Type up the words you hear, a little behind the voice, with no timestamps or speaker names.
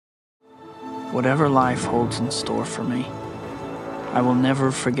Whatever life holds in store for me, I will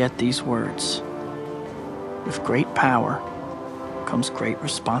never forget these words. With great power comes great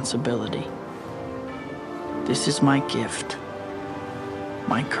responsibility. This is my gift,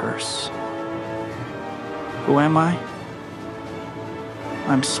 my curse. Who am I?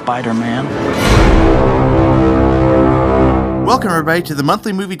 I'm Spider-Man. Welcome, everybody, to the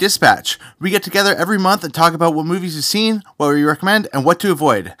Monthly Movie Dispatch. We get together every month and talk about what movies we've seen, what we recommend, and what to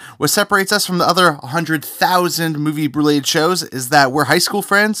avoid. What separates us from the other 100,000 movie-related shows is that we're high school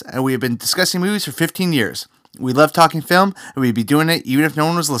friends, and we have been discussing movies for 15 years. We love talking film, and we'd be doing it even if no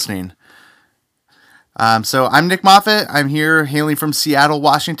one was listening. So I'm Nick Moffat. I'm here hailing from Seattle,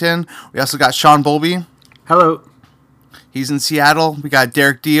 Washington. We also got Sean Bowlby. Hello. He's in Seattle. We got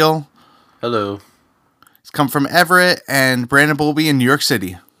Derek Deal. Hello. Come from Everett, and Brandon Bowlby in New York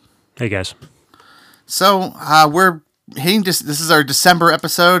City. Hey, guys. So we're hitting. This is our December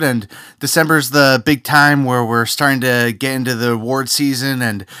episode, and December's the big time where we're starting to get into the award season,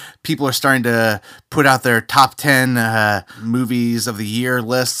 and people are starting to put out their top 10 movies of the year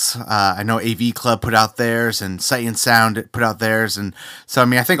lists. I know AV Club put out theirs, and Sight and Sound put out theirs, and so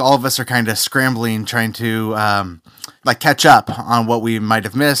I think all of us are kind of scrambling, trying to catch up on what we might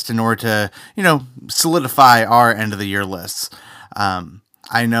have missed in order to, solidify our end of the year lists.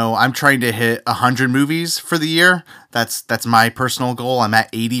 I know I'm trying to hit 100 movies for the year. That's my personal goal. I'm at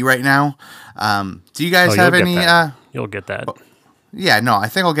 80 right now. Do you guys have any? You'll get that. Yeah, no, I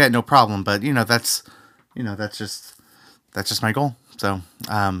think I'll get it, no problem. But that's just my goal. So,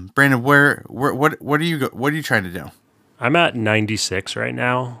 Brandon, what are you trying to do? I'm at 96 right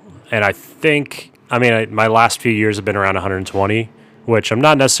now, and I think. My last few years have been around 120, which I'm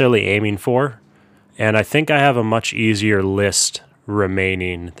not necessarily aiming for. And I think I have a much easier list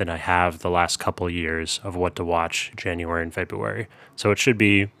remaining than I have the last couple of years of what to watch January and February. So it should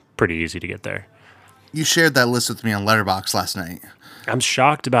be pretty easy to get there. You shared that list with me on Letterboxd last night. I'm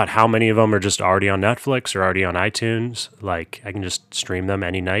shocked about how many of them are just already on Netflix or already on iTunes. Like, I can just stream them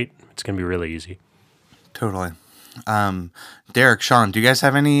any night. It's going to be really easy. Totally. Derek, Sean, do you guys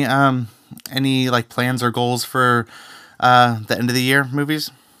have any plans or goals for the end of the year movies?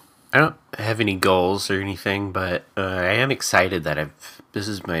 I don't have any goals or anything, but I am excited that this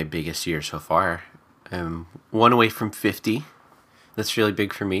is my biggest year so far. I'm one away from 50. That's really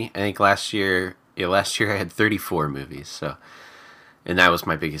big for me. I think last year I had 34 movies, and that was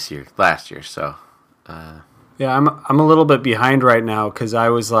my biggest year last year. So, yeah, I'm a little bit behind right now because I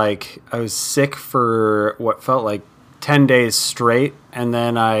was sick for what felt like 10 days straight, and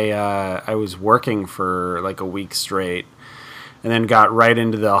then I was working for like a week straight, and then got right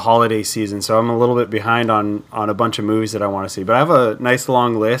into the holiday season. So I'm a little bit behind on a bunch of movies that I want to see. But I have a nice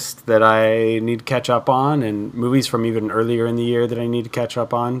long list that I need to catch up on, and movies from even earlier in the year that I need to catch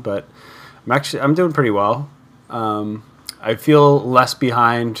up on. But I'm doing pretty well. I feel less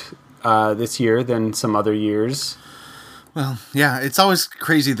behind this year than some other years. Well, yeah, it's always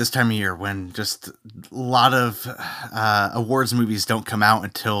crazy this time of year when just a lot of awards movies don't come out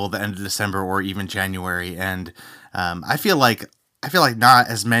until the end of December or even January, and I feel like not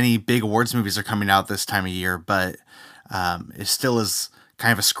as many big awards movies are coming out this time of year, but it still is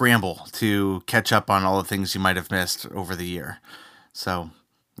kind of a scramble to catch up on all the things you might have missed over the year. So.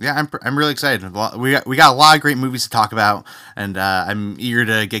 Yeah, I'm really excited. We got a lot of great movies to talk about, and I'm eager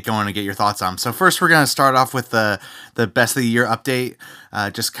to get going and get your thoughts on them. So first, we're going to start off with the best of the year update,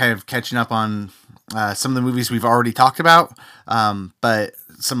 just kind of catching up on some of the movies we've already talked about, but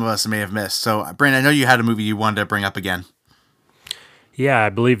some of us may have missed. So, Brandon, I know you had a movie you wanted to bring up again. Yeah, I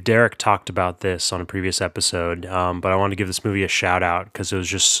believe Derek talked about this on a previous episode, but I want to give this movie a shout out because it was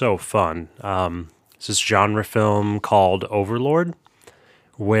just so fun. It's this genre film called Overlord,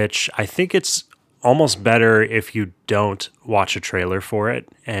 which I think it's almost better if you don't watch a trailer for it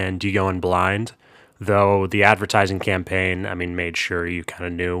and you go in blind, though the advertising campaign, made sure you kind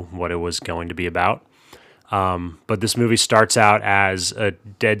of knew what it was going to be about. But this movie starts out as a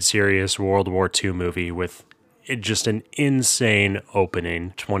dead serious World War II movie with just an insane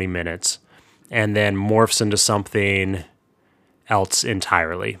opening, 20 minutes, and then morphs into something else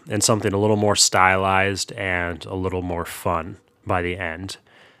entirely, and something a little more stylized and a little more fun by the end.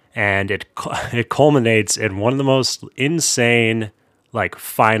 And it culminates in one of the most insane,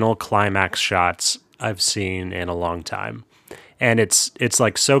 final climax shots I've seen in a long time. And it's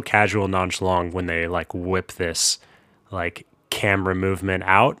so casual and nonchalant when they whip this camera movement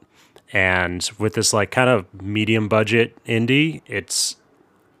out. And with this kind of medium budget indie, it's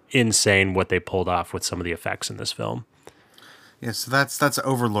insane what they pulled off with some of the effects in this film. Yeah, so that's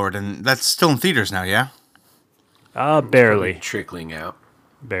Overlord, and that's still in theaters now, yeah? Barely. Trickling out.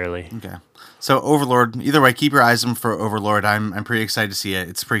 barely. Okay. So Overlord, either way, keep your eyes on for Overlord. I'm pretty excited to see it.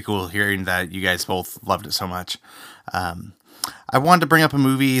 It's pretty cool hearing that you guys both loved it so much. I wanted to bring up a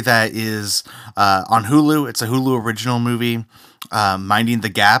movie that is on Hulu. It's a Hulu original movie, Minding the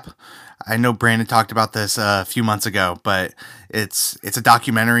Gap. I know Brandon talked about this a few months ago, but it's a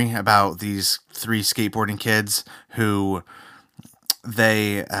documentary about these three skateboarding kids who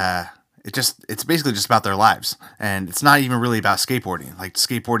it's basically just about their lives, and it's not even really about skateboarding. Like,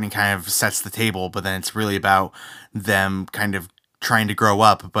 skateboarding kind of sets the table, but then it's really about them kind of trying to grow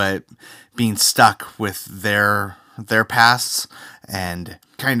up, but being stuck with their pasts, and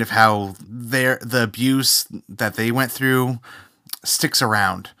kind of how the abuse that they went through sticks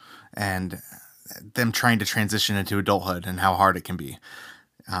around, and them trying to transition into adulthood and how hard it can be.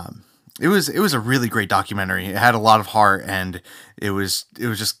 It was a really great documentary. It had a lot of heart, and it was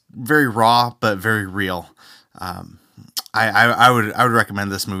just very raw but very real. I would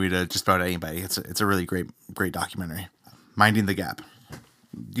recommend this movie to just about anybody. It's a really great documentary. Minding the Gap.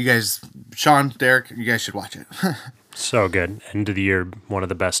 You guys, Sean, Derek, you guys should watch it. So good. End of the year, one of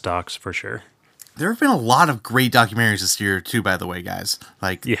the best docs for sure. There have been a lot of great documentaries this year too, by the way, guys.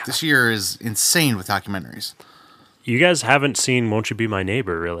 Like, Yeah. This year is insane with documentaries. You guys haven't seen Won't You Be My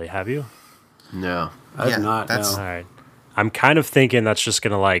Neighbor, really, have you? No. I've not. that's- No. All right. I'm kind of thinking that's just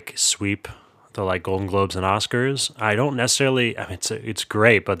going to like sweep the like Golden Globes and Oscars. I don't necessarily, I mean, it's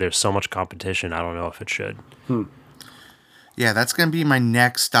great, but there's so much competition. I don't know if it should. Yeah, that's going to be my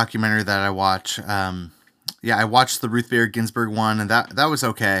next documentary that I watch. I watched the Ruth Bader Ginsburg one, and that was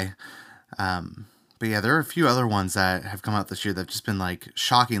okay. But yeah, there are a few other ones that have come out this year that have just been like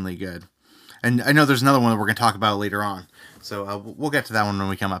shockingly good. And I know there's another one that we're going to talk about later on. So we'll get to that one when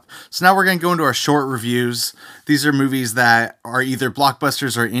we come up. So now we're going to go into our short reviews. These are movies that are either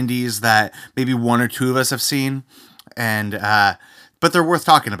blockbusters or indies that maybe one or two of us have seen. And but they're worth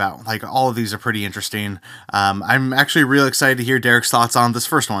talking about. Like, all of these are pretty interesting. I'm actually real excited to hear Derek's thoughts on this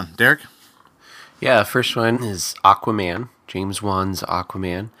first one. Derek? Yeah, first one is Aquaman, James Wan's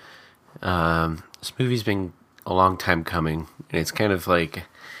Aquaman. This movie's been a long time coming, and it's kind of like,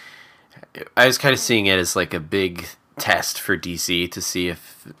 I was kind of seeing it as like a big test for DC to see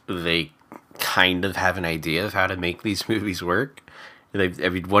if they kind of have an idea of how to make these movies work. I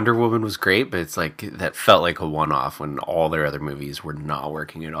mean, Wonder Woman was great, but it's like, that felt like a one-off when all their other movies were not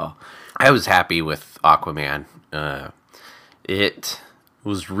working at all. I was happy with Aquaman. It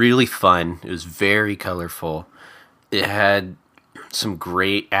was really fun. It was very colorful. It had some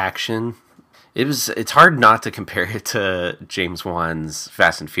great action. It's hard not to compare it to James Wan's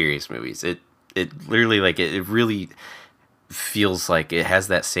Fast and Furious movies. It literally, like, it really feels like it has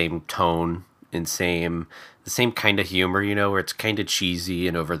that same tone and the same kind of humor, you know, where it's kind of cheesy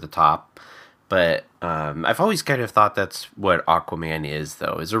and over the top. But I've always kind of thought that's what Aquaman is,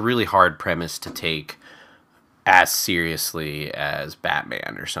 though. It's a really hard premise to take as seriously as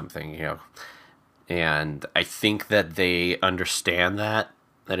Batman or something, you know. And I think that they understand that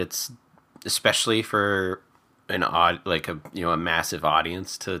it's, especially for a massive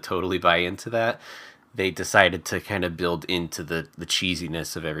audience to totally buy into that. They decided to kind of build into the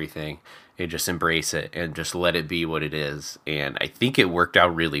cheesiness of everything and just embrace it and just let it be what it is. And I think it worked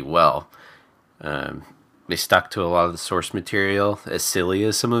out really well. They stuck to a lot of the source material, as silly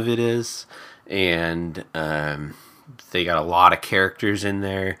as some of it is. And they got a lot of characters in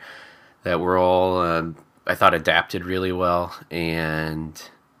there that were all, I thought, adapted really well. And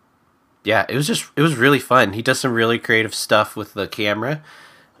yeah, it was really fun. He does some really creative stuff with the camera.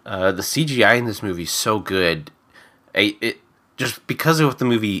 The CGI in this movie is so good. It just because of what the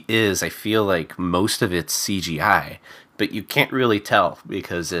movie is, I feel like most of it's CGI, but you can't really tell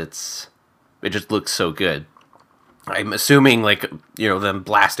because it just looks so good. I'm assuming, like, you know, them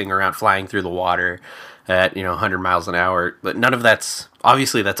blasting around, flying through the water at, 100 miles an hour, but none of that's all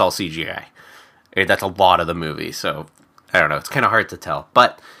CGI. That's a lot of the movie, so I don't know. It's kind of hard to tell,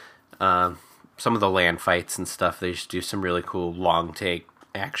 but some of the land fights and stuff, they just do some really cool long take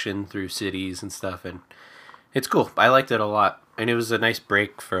action through cities and stuff, and it's cool. I liked it a lot, and it was a nice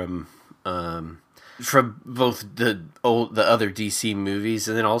break from both the other DC movies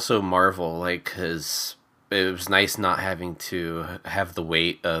and then also Marvel, like, because it was nice not having to have the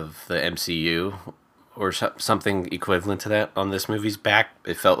weight of the MCU or something equivalent to that on this movie's back.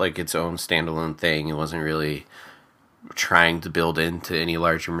 It felt like its own standalone thing. It wasn't really trying to build into any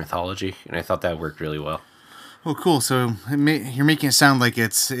larger mythology, and I thought that worked really well. Well, cool. So you're making it sound like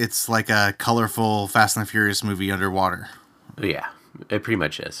it's like a colorful Fast and Furious movie underwater. Yeah, it pretty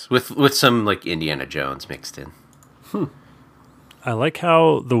much is, with some like Indiana Jones mixed in. I like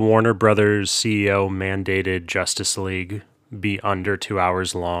how the Warner Brothers CEO mandated Justice League be under 2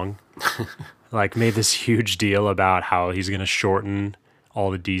 hours long. Like made this huge deal about how he's going to shorten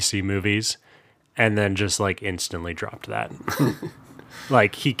all the DC movies and then just like instantly dropped that.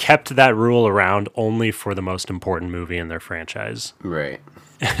 Like he kept that rule around only for the most important movie in their franchise. Right.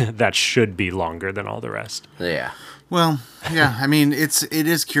 That should be longer than all the rest. Yeah. Well, yeah, I mean, it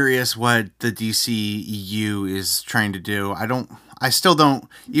is curious what the DCEU is trying to do. I still don't,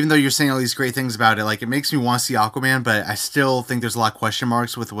 even though you're saying all these great things about it, like it makes me want to see Aquaman, but I still think there's a lot of question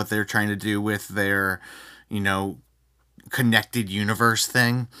marks with what they're trying to do with their, connected universe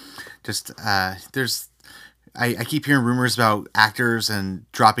thing. Just, I keep hearing rumors about actors and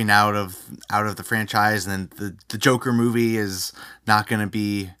dropping out of the franchise, and then the Joker movie is not going to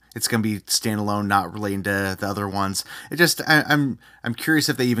be. It's going to be standalone, not relating to the other ones. It just, I'm curious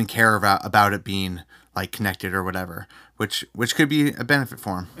if they even care about it being like connected or whatever, which could be a benefit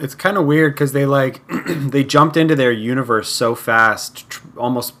for them. It's kind of weird because they they jumped into their universe so fast,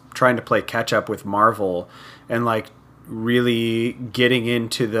 almost trying to play catch up with Marvel, and like really getting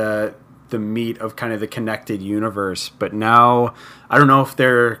into the meat of kind of the connected universe. But now I don't know if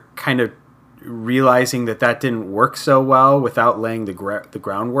they're kind of realizing that didn't work so well without laying the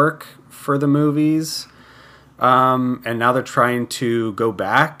groundwork for the movies, and now they're trying to go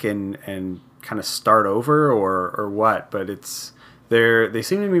back and kind of start over or what. But they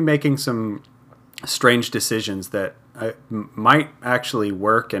seem to be making some strange decisions that might actually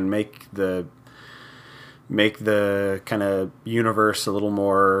work and make the kind of universe a little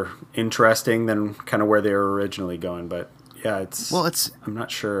more interesting than kind of where they were originally going. But yeah, I'm not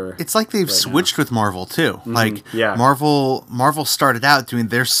sure. It's like they've switched with Marvel too. Mm-hmm. Like yeah. Marvel started out doing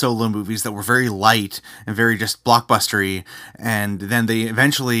their solo movies that were very light and very just blockbustery, and then they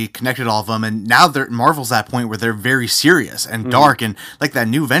eventually connected all of them, and now Marvel's at that point where they're very serious and dark, and like that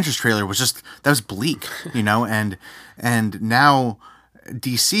new Avengers trailer was bleak, and now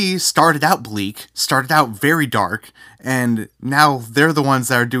DC started out bleak, started out very dark, and now they're the ones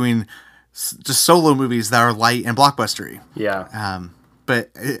that are doing just solo movies that are light and blockbustery. Yeah.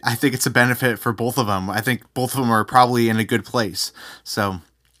 But I think it's a benefit for both of them. I think both of them are probably in a good place. So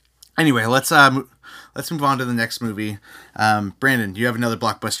anyway, let's move on to the next movie. Brandon, do you have another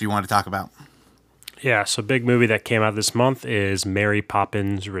blockbuster you want to talk about? Yeah, so big movie that came out this month is Mary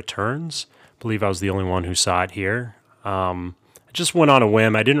Poppins Returns. I believe I was the only one who saw it here. I just went on a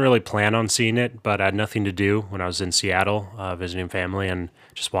whim. I didn't really plan on seeing it, but I had nothing to do when I was in Seattle visiting family and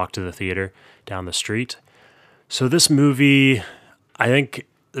just walked to the theater down the street. So this movie, I think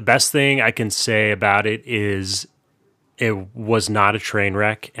the best thing I can say about it is it was not a train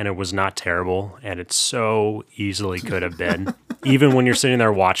wreck and it was not terrible, and it so easily could have been. Even when you're sitting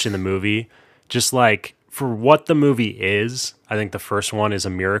there watching the movie, just like for what the movie is, I think the first one is a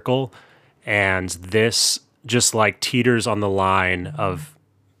miracle, and this just like teeters on the line of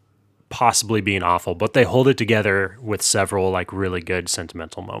possibly being awful, but they hold it together with several like really good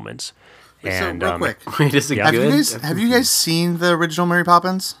sentimental moments. And so real quick, Wait, is it have good? you guys seen the original Mary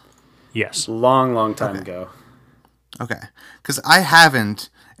Poppins? yes, Long time ago. Okay, because I haven't,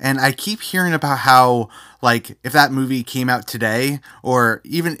 and I keep hearing about how, like, if that movie came out today, or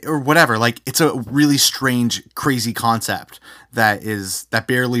whatever, like, it's a really strange, crazy concept that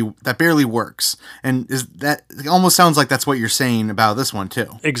barely works, and it almost sounds like that's what you're saying about this one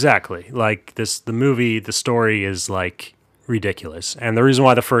too. exactly. Like the story is like ridiculous, and the reason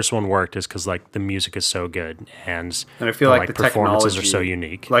why the first one worked is because like the music is so good, and I feel like the performances technology are so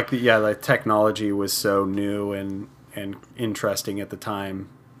unique. the technology was so new and interesting at the time.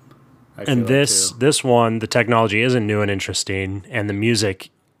 And this one, the technology isn't new and interesting, and the music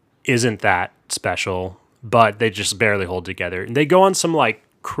isn't that special, but they just barely hold together. And they go on some like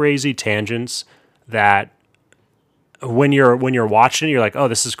crazy tangents that when you're watching it, you're like, oh,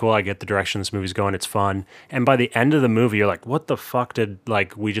 this is cool. I get the direction this movie's going. It's fun. And by the end of the movie, you're like, what the fuck did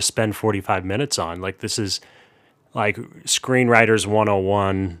like we just spend 45 minutes on? Like this is like screenwriters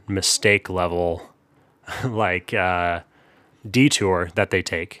 101 mistake level, like detour that they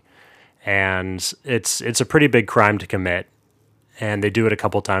take. And it's a pretty big crime to commit, and they do it a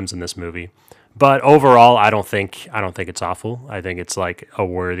couple times in this movie. But overall, I don't think it's awful. I think it's like a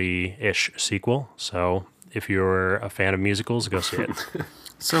worthy-ish sequel. So if you're a fan of musicals, go see it.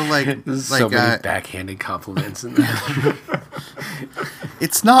 So like, So many backhanded compliments in that.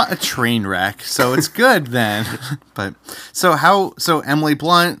 it's not a train wreck, so it's good then. But so Emily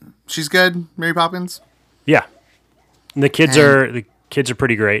Blunt, she's good. Mary Poppins. Yeah, and the kids are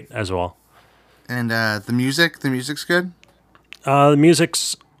pretty great as well. And the music's good. The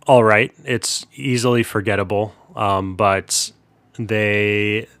music's all right. It's easily forgettable, but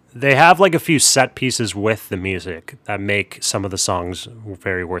they they have like a few set pieces with the music that make some of the songs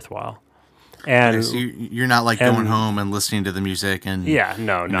very worthwhile. And So you're not like going home and listening to the music and yeah,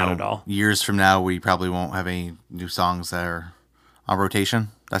 no, you not know, at all. Years from now, we probably won't have any new songs that are on rotation,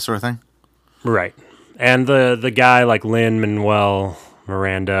 that sort of thing. Right. And the guy like Lin-Manuel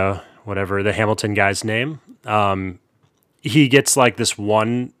Miranda, whatever the Hamilton guy's name, he gets like this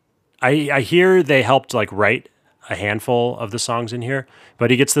one. I hear they helped like write a handful of the songs in here, but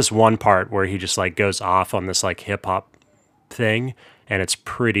he gets this one part where he just like goes off on this like hip hop thing, and it's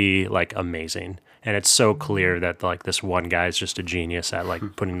pretty like amazing. And it's so clear that like this one guy is just a genius at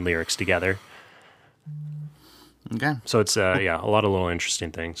like putting lyrics together. Okay. So it's yeah, a lot of little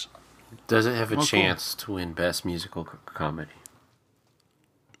interesting things. Does it have a cool. chance to win Best Musical Comedy?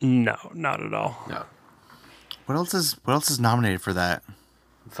 No, not at all. No. What else is nominated for that?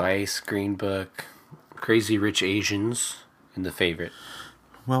 Vice, Green Book, Crazy Rich Asians, and The Favorite.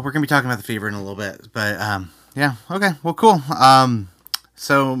 Well, we're gonna be talking about The Favorite in a little bit, but yeah, okay, well, cool.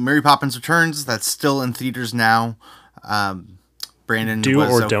 So Mary Poppins Returns, that's still in theaters now. Brandon, Do was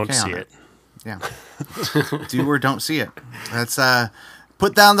or okay don't on see it. Yeah, do or don't see it. That's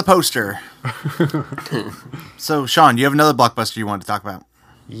put down the poster. So, Sean, do you have another blockbuster you wanted to talk about?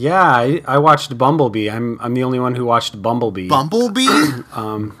 Yeah, I watched Bumblebee. I'm the only one who watched Bumblebee. Bumblebee?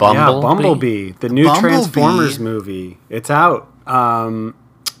 Yeah, Bumblebee, the new Bumblebee? Transformers movie. It's out.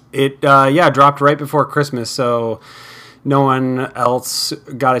 It dropped right before Christmas, so no one else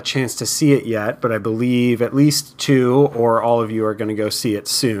got a chance to see it yet, but I believe at least two or all of you are going to go see it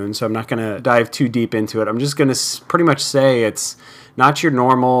soon, so I'm not going to dive too deep into it. I'm just going to pretty much say it's not your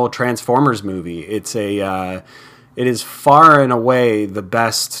normal Transformers movie. It is far and away the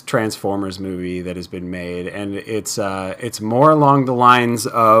best Transformers movie that has been made, and it's more along the lines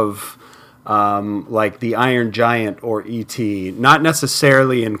of like the Iron Giant or E.T., not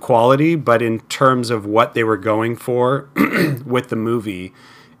necessarily in quality, but in terms of what they were going for with the movie.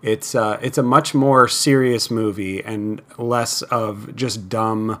 It's a much more serious movie and less of just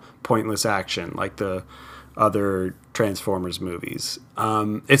dumb, pointless action like the other Transformers movies.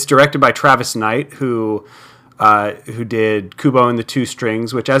 It's directed by Travis Knight, who did Kubo and the Two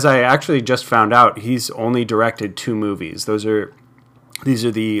Strings, which, as I actually just found out, he's only directed 2 movies. These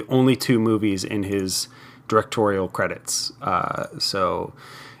are the only 2 movies in his directorial credits.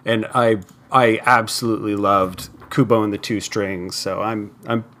 And I absolutely loved Kubo and the Two Strings. So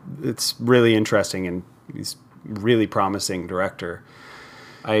it's really interesting, and he's a really promising director.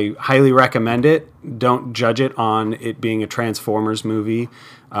 I highly recommend it. Don't judge it on it being a Transformers movie.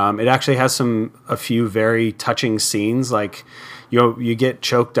 It actually has a few very touching scenes. Like you get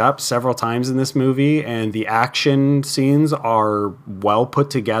choked up several times in this movie, and the action scenes are well put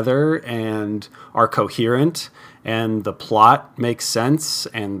together and are coherent, and the plot makes sense,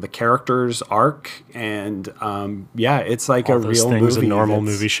 and the characters arc, and it's like All a those real things movie. a normal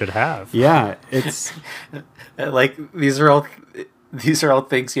movie should have. Yeah, it's. Like, these are all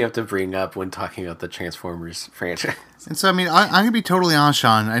things you have to bring up when talking about the Transformers franchise. And so, I mean, I'm going to be totally honest,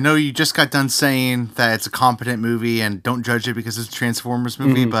 Sean. I know you just got done saying that it's a competent movie and don't judge it because it's a Transformers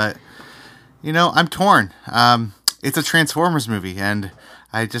movie, but, you know, I'm torn. It's a Transformers movie, and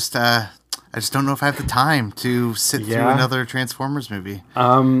I just don't know if I have the time to sit through another Transformers movie.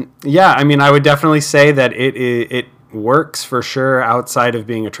 Yeah, I mean, I would definitely say that it works for sure outside of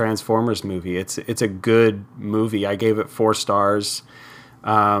being a Transformers movie. It's a good movie. I gave it 4 stars.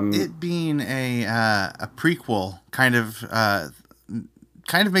 It being a prequel kind of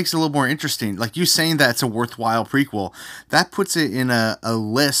makes it a little more interesting. Like you saying that it's a worthwhile prequel, that puts it in a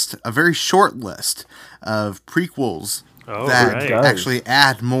list, a very short list of prequels that actually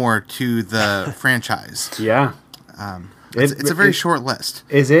add more to the franchise. Yeah. It's a very short list.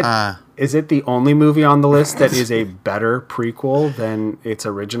 Is it the only movie on the list that is a better prequel than its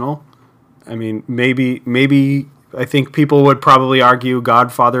original? I mean, maybe I think people would probably argue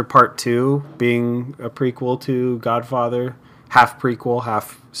Godfather Part 2 being a prequel to Godfather, half prequel,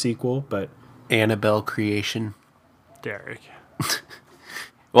 half sequel, but Annabelle Creation. Derek.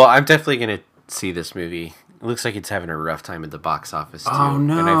 Well, I'm definitely going to see this movie. It looks like it's having a rough time at the box office too. Oh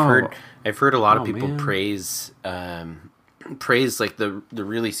no! And I've heard a lot of people praise like the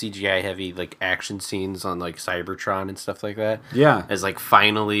really CGI heavy like action scenes on like Cybertron and stuff like that. Yeah, as like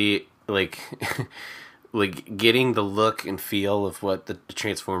finally like like getting the look and feel of what the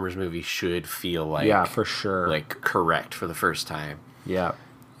Transformers movie should feel like. Yeah, for sure. Like correct for the first time. Yeah,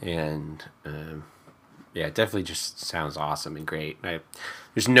 and yeah, it definitely just sounds awesome and great.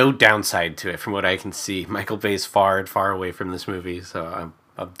 There's no downside to it from what I can see. Michael Bay's far and far away from this movie, so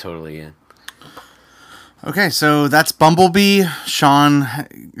I'm totally in. Okay, so that's Bumblebee. Sean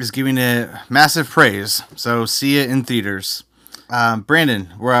is giving it massive praise. So see it in theaters. Brandon,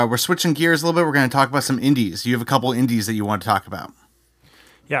 we're switching gears a little bit. We're going to talk about some indies. You have a couple indies that you want to talk about.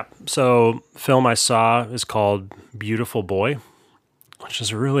 Yeah. So, film I saw is called Beautiful Boy, which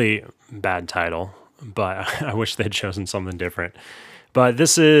is a really bad title, but I wish they'd chosen something different. But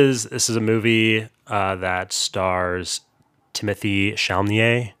this is a movie that stars Timothy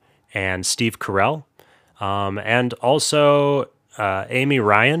Chalamet and Steve Carell, and also Amy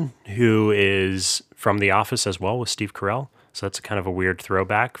Ryan, who is from The Office as well with Steve Carell. So that's kind of a weird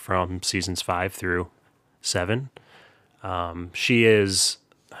throwback from seasons 5 through 7. She is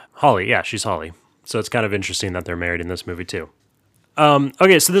Holly. Yeah, she's Holly. So it's kind of interesting that they're married in this movie too.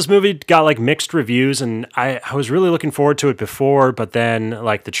 Okay, so this movie got like mixed reviews, and I was really looking forward to it before, but then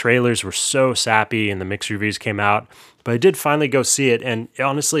like the trailers were so sappy and the mixed reviews came out. But I did finally go see it, and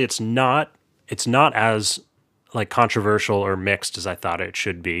honestly, it's not as like controversial or mixed as I thought it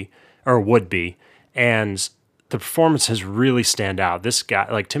should be or would be. And the performances really stand out. This guy,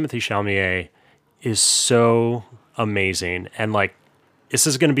 like Timothy Chalamet, is so amazing, and like this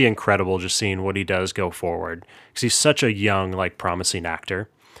is going to be incredible just seeing what he does go forward because he's such a young, like promising actor.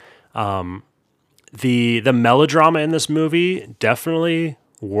 The melodrama in this movie definitely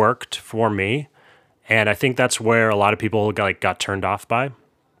worked for me, and I think that's where a lot of people got turned off by.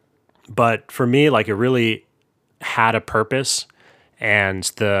 But for me, like it really had a purpose, and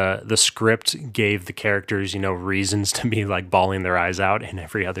the script gave the characters, reasons to be like bawling their eyes out in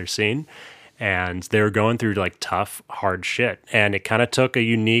every other scene. And they were going through like tough, hard shit. And it kind of took a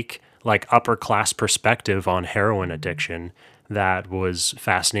unique, like upper class perspective on heroin addiction that was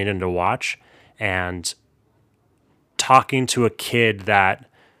fascinating to watch. And talking to a kid that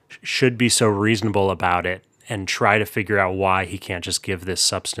should be so reasonable about it and try to figure out why he can't just give this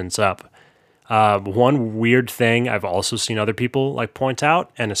substance up. One weird thing I've also seen other people like point out,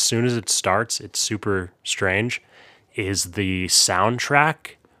 and as soon as it starts, it's super strange, is the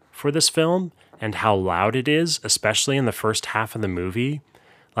soundtrack for this film and how loud it is, especially in the first half of the movie.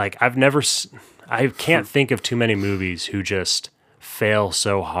 Like I can't think of too many movies who just fail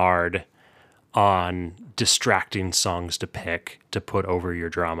so hard on distracting songs to pick to put over your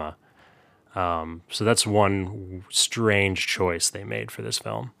drama. So that's one strange choice they made for this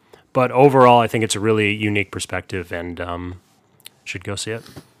film. But overall, I think it's a really unique perspective, and should go see it.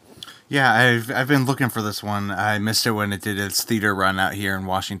 Yeah, I've been looking for this one. I missed it when it did its theater run out here in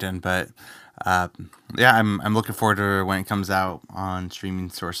Washington, but yeah, I'm looking forward to when it comes out on streaming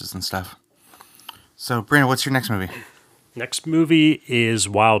sources and stuff. So, Brandon, what's your next movie? Next movie is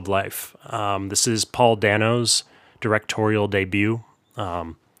Wildlife. This is Paul Dano's directorial debut.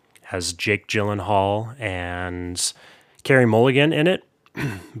 Has Jake Gyllenhaal and Carey Mulligan in it.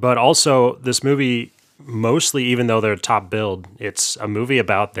 But also, this movie, mostly, even though they're top billed, it's a movie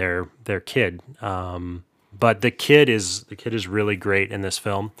about their kid. But the kid is really great in this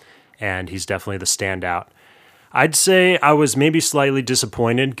film, and he's definitely the standout. I'd say I was maybe slightly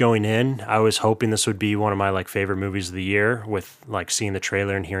disappointed going in. I was hoping this would be one of my like favorite movies of the year, with like seeing the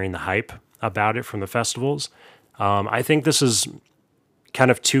trailer and hearing the hype about it from the festivals. I think this is kind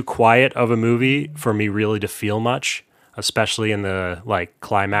of too quiet of a movie for me really to feel much, especially in the like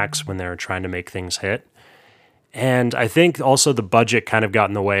climax when they're trying to make things hit. And I think also the budget kind of got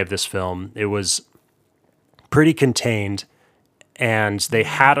in the way of this film. It was pretty contained, and they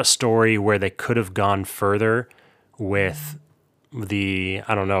had a story where they could have gone further with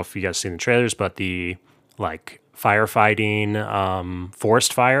I don't know if you guys seen the trailers, but the like firefighting,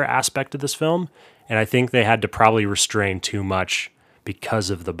 forest fire aspect of this film. And I think they had to probably restrain too much because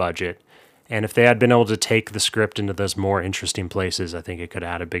of the budget. And if they had been able to take the script into those more interesting places, I think it could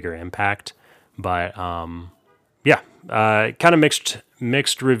have had a bigger impact. But yeah, kind of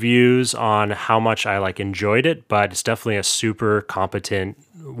mixed reviews on how much I like enjoyed it, but it's definitely a super competent,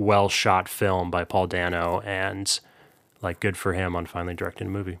 well shot film by Paul Dano, and like good for him on finally directing a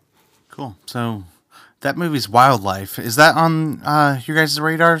movie. Cool. So that movie's Wildlife. Is that on your guys'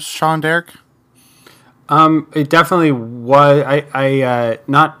 radars, Sean, Derek? It definitely was. I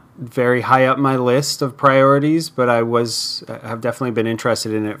not very high up my list of priorities, but have definitely been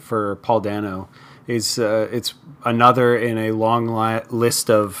interested in it for Paul Dano. It's another in a long list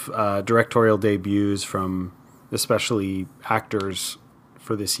of directorial debuts from especially actors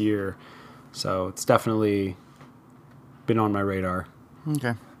for this year. So it's definitely been on my radar.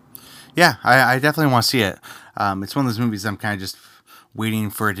 Okay. Yeah, I definitely want to see it. It's one of those movies I'm kind of just waiting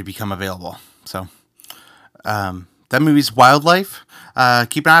for it to become available. So that movie's Wildlife.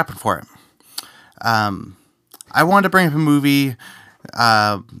 Keep an eye open for it. I wanted to bring up a movie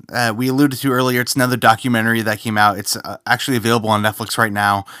we alluded to earlier, it's another documentary that came out. It's actually available on Netflix right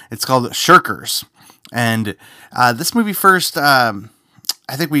now. It's called Shirkers. And this movie first, I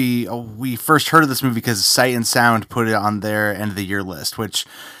think we first heard of this movie because Sight and Sound put it on their end of the year list, which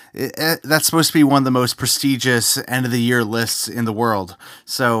that's supposed to be one of the most prestigious end of the year lists in the world.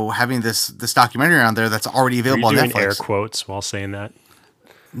 So having this documentary on there that's already available on Netflix. Air quotes while saying that?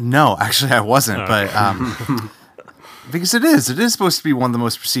 No, actually I wasn't, but because it is supposed to be one of the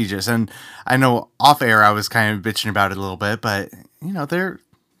most prestigious. And I know off air I was kind of bitching about it a little bit, but you know, they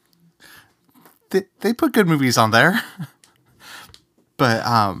put good movies on there. But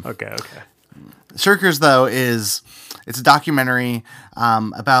Okay. Shirkers, though, it's a documentary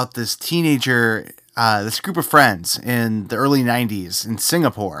about this teenager, this group of friends in the early 90s in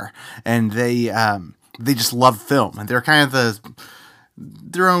Singapore, and they just love film, and they're kind of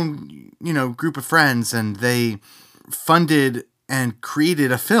their own, you know, group of friends, and they funded and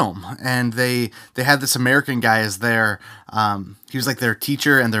created a film, and they had this American guy as their he was like their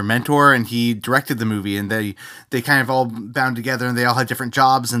teacher and their mentor, and he directed the movie, and they kind of all bound together, and they all had different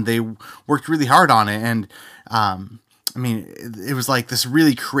jobs, and they worked really hard on it. And I mean, it was like this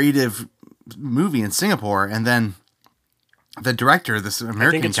really creative movie in Singapore, and then the director, this American guy.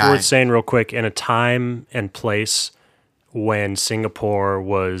 I think it's worth saying real quick, in a time and place when Singapore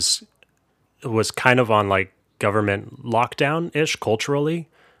was kind of on like government lockdown-ish culturally.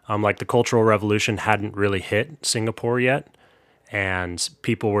 Like the Cultural Revolution hadn't really hit Singapore yet, and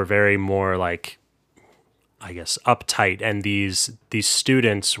people were very more like, I guess, uptight, and these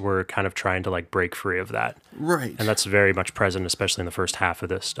students were kind of trying to like break free of that. Right. And that's very much present, especially in the first half of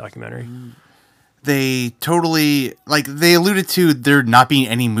this documentary. They totally, like, they alluded to there not being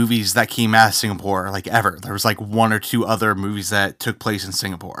any movies that came out of Singapore, like, ever. There was, like, one or two other movies that took place in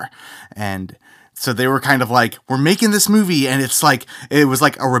Singapore. And so they were kind of like, we're making this movie, and it's like, it was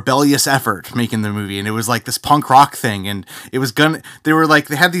like a rebellious effort making the movie, and it was like this punk rock thing, and it was they were like,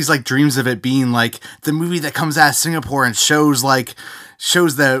 they had these, like, dreams of it being, like, the movie that comes out of Singapore and shows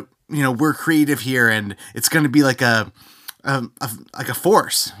that, you know, we're creative here, and it's going to be like a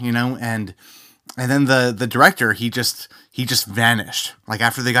force, you know, and then the director, he just vanished. Like,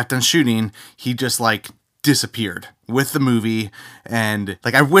 after they got done shooting, he just, like, disappeared with the movie. And,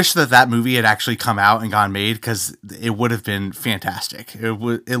 like, I wish that movie had actually come out and gotten made, because it would have been fantastic.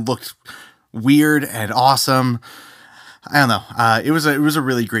 It looked weird and awesome. I don't know. It was a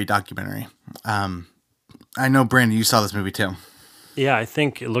really great documentary. I know, Brandon, you saw this movie too. Yeah, I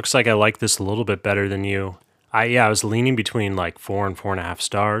think it looks like I like this a little bit better than you. I was leaning between like 4 and 4.5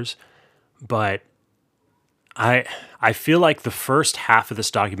 stars. But I feel like the first half of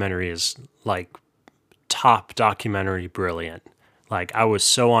this documentary is like top documentary brilliant. Like, I was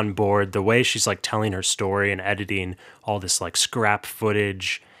so on board. The way she's like telling her story and editing all this like scrap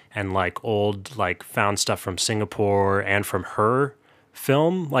footage and like old like found stuff from Singapore and from her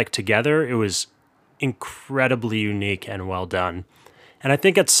film like together, it was incredibly unique and well done. And I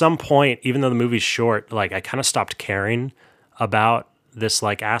think at some point, even though the movie's short, like I kind of stopped caring about this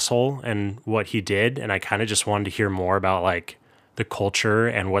like asshole and what he did, and I kind of just wanted to hear more about like the culture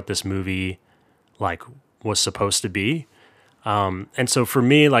and what this movie like was supposed to be. And so for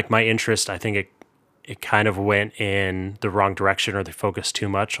me, like my interest, I think it kind of went in the wrong direction, or they focused too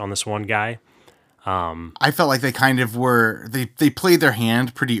much on this one guy. I felt like they kind of were, they played their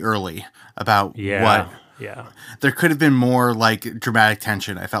hand pretty early about what. Yeah. There could have been more like dramatic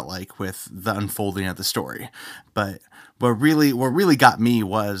tension, I felt like, with the unfolding of the story. But what really got me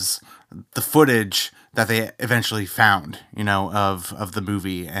was the footage that they eventually found, you know, of the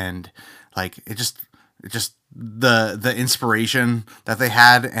movie, and like it just the inspiration that they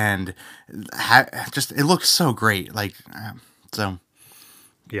had, and it looks so great. Like, so.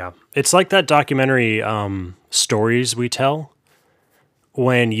 Yeah. It's like that documentary, Stories We Tell,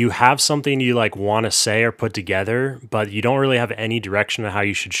 when you have something you like want to say or put together, but you don't really have any direction of how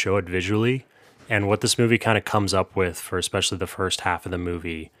you should show it visually. And what this movie kind of comes up with, for especially the first half of the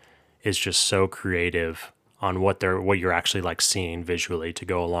movie, is just so creative on what you're actually like seeing visually to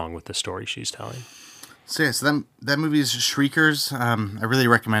go along with the story she's telling. So yeah, so that movie is Shriekers. I really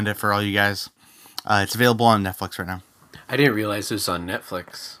recommend it for all you guys. It's available on Netflix right now. I didn't realize it was on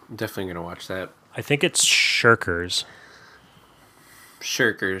Netflix. I'm definitely gonna watch that. I think it's Shirkers.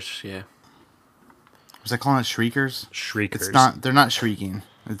 Shirkers, yeah. Was I calling it Shriekers? Shriekers. It's not. They're not shrieking.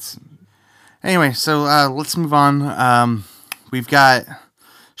 It's anyway. So let's move on. We've got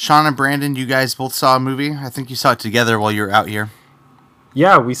Sean and Brandon. You guys both saw a movie. I think you saw it together while you were out here.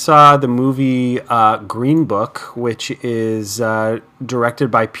 Yeah, we saw the movie Green Book, which is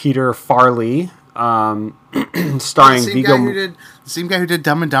directed by Peter Farrelly. starring Same Viggo. guy who did the same guy who did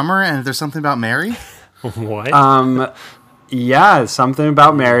Dumb and Dumber, and There's Something About Mary. What? Yeah, something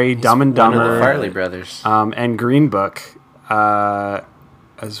about Mary, Dumb and One of the Dumber, Farley brothers. and Green Book,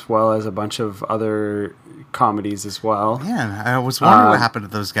 as well as a bunch of other comedies as well. Man, I was wondering what happened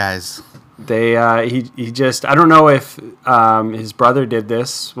to those guys. They he just, I don't know if his brother did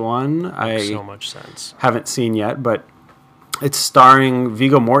this one. So much sense. Haven't seen yet, but it's starring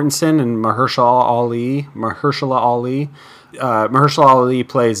Viggo Mortensen and Mahershala Ali. Mahershala Ali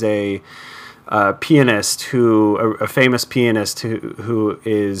plays a pianist a famous pianist who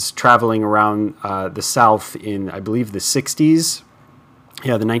is traveling around the South in, I believe, the 60s.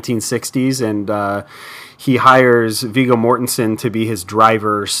 Yeah, the 1960s, and he hires Viggo Mortensen to be his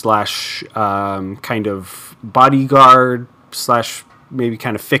driver slash kind of bodyguard slash maybe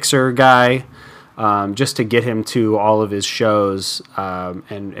kind of fixer guy, just to get him to all of his shows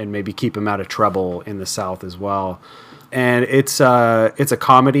and maybe keep him out of trouble in the South as well. And it's a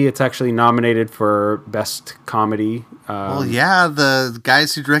comedy. It's actually nominated for Best Comedy. Well, yeah, the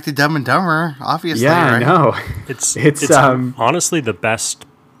guys who directed Dumb and Dumber, obviously. Yeah, right? I know. It's honestly the best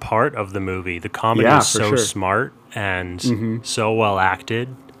part of the movie. The comedy is so sure. smart and so well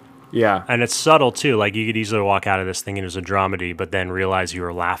acted. Yeah. And it's subtle too. Like you could easily walk out of this thinking it was a dramedy, but then realize you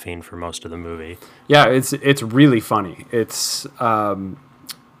were laughing for most of the movie. Yeah, it's really funny. It's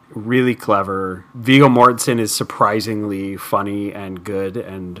really clever. Viggo Mortensen is surprisingly funny and good.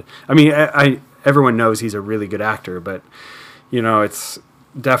 And I mean, everyone knows he's a really good actor, but you know, it's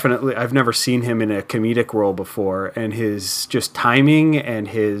definitely, I've never seen him in a comedic role before, and his just timing and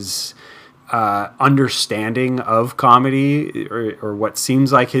his understanding of comedy, or what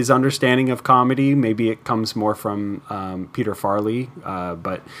seems like his understanding of comedy, maybe it comes more from Peter Farley,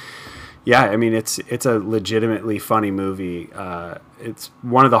 but yeah, I mean, it's a legitimately funny movie. It's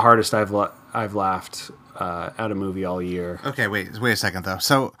one of the hardest I've laughed at a movie all year. Okay, wait a second though.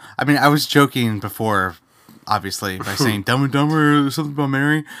 So, I mean, I was joking before, obviously, by saying Dumb and Dumber, Something About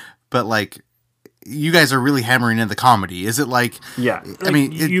Mary, but like, you guys are really hammering in the comedy. Is it like? Yeah, I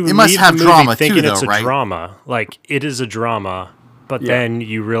mean, You it must leave have the movie drama too, thinking though, it's a right? drama. Like it is a drama, but then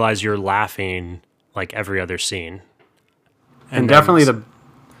you realize you're laughing like every other scene. and then definitely the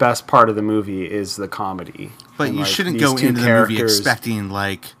best part of the movie is the comedy. But And, you like, shouldn't these go two into the movie characters- expecting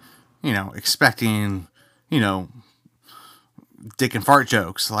dick and fart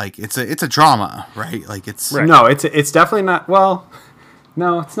jokes. Like it's a drama, right? Like it's Right. No, it's definitely not. Well,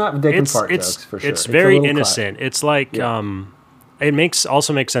 no, it's not dick and fart jokes for sure. It's a very little innocent. It's like it makes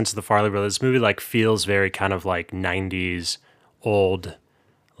sense to the Farley brothers. This movie like feels very kind of like 90s old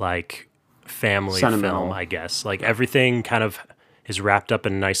like family Sentimental. film, I guess. Like everything kind of is wrapped up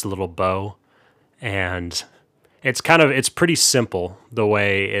in a nice little bow, and it's pretty simple the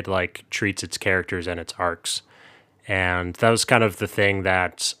way it like treats its characters and its arcs. And that was kind of the thing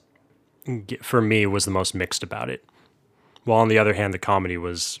that for me was the most mixed about it. While on the other hand, the comedy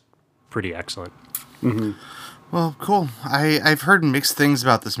was pretty excellent. Well, cool. I've heard mixed things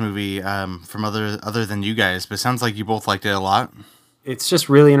about this movie from other than you guys, but it sounds like you both liked it a lot. It's just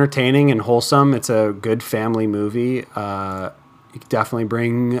really entertaining and wholesome. It's a good family movie. You can definitely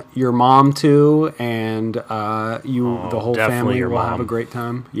bring your mom to, and the whole definitely family your will have mom. a great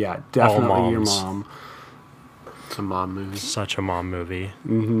time. Yeah, definitely your moms. mom. It's a mom movie. Such a mom movie.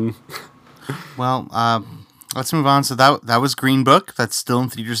 Well, let's move on. So that was Green Book. That's still in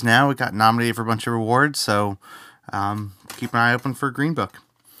theaters now. It got nominated for a bunch of awards, so keep an eye open for Green Book.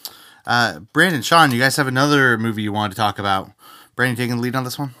 Brandon, Sean, you guys have another movie you wanted to talk about. Brandon, taking the lead on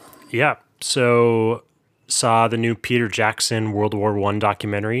this one? Yeah. So saw the new Peter Jackson World War I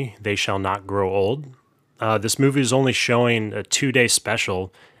documentary, They Shall Not Grow Old. This movie is only showing a 2-day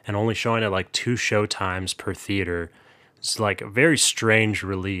special and only showing at like 2 show times per theater. It's like a very strange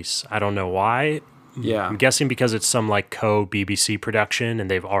release. I don't know why. Yeah, I'm guessing because it's some like BBC production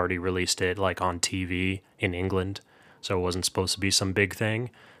and they've already released it like on TV in England. So it wasn't supposed to be some big thing.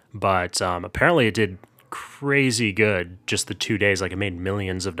 But apparently it did crazy good just the 2 days. Like it made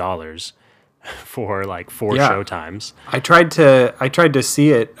millions of dollars for like 4 Yeah. show times. I tried to see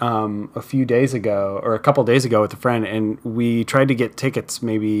it a few days ago, or a couple days ago with a friend, and we tried to get tickets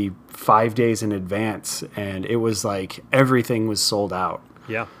maybe 5 days in advance, and it was like everything was sold out.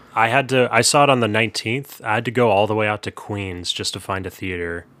 Yeah. I saw it on the 19th. I had to go all the way out to Queens just to find a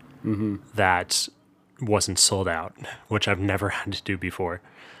theater that wasn't sold out, which I've never had to do before.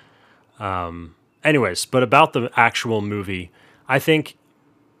 Anyways, but about the actual movie, I mean,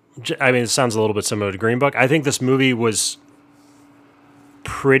 it sounds a little bit similar to Green Book. I think this movie was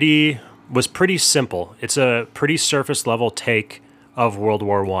pretty simple. It's a pretty surface level take of World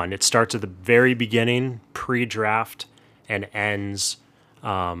War One. It starts at the very beginning, pre-draft, and ends,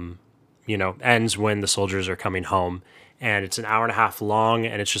 ends when the soldiers are coming home. And it's an hour and a half long,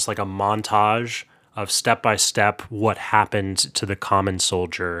 and it's just like a montage of step by step what happened to the common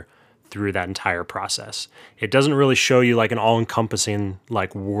soldier through that entire process. It doesn't really show you like an all-encompassing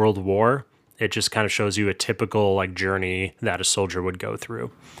like world war. It just kind of shows you a typical like journey that a soldier would go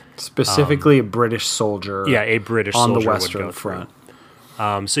through. Specifically, a British soldier. Yeah, a British on soldier the Western would go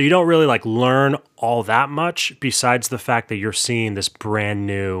Front. So you don't really like learn all that much besides the fact that you're seeing this brand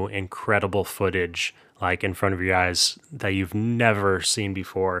new, incredible footage like in front of your eyes that you've never seen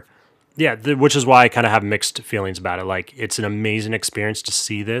before. Yeah, which is why I kind of have mixed feelings about it. Like, it's an amazing experience to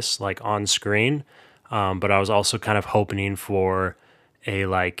see this like on screen, but I was also kind of hoping for a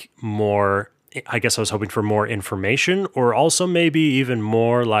like more. I guess I was hoping for more information, or also maybe even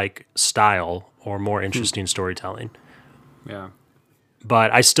more like style or more interesting storytelling. Yeah.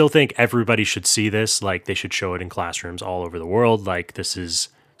 But I still think everybody should see this. Like, they should show it in classrooms all over the world. Like, this is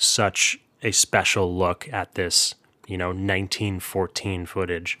such a special look at this, 1914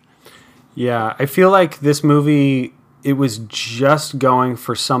 footage. Yeah, I feel like this movie, it was just going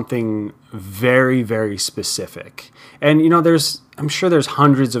for something very, very specific. And, I'm sure there's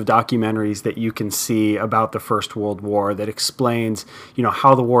hundreds of documentaries that you can see about the First World War that explains,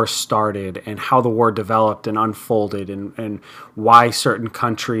 how the war started and how the war developed and unfolded and why certain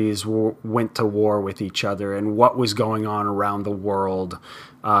countries went to war with each other and what was going on around the world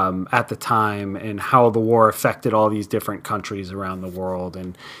at the time and how the war affected all these different countries around the world.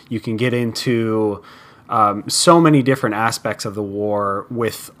 And you can get into so many different aspects of the war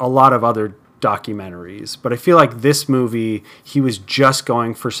with a lot of other documentaries. But I feel like this movie, he was just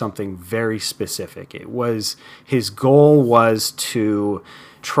going for something very specific. His goal was to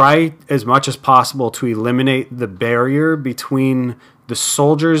try as much as possible to eliminate the barrier between the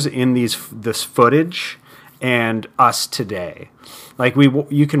soldiers in this footage and us today. Like,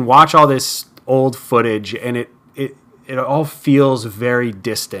 you can watch all this old footage and it all feels very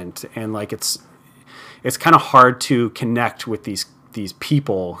distant, and like it's kind of hard to connect with these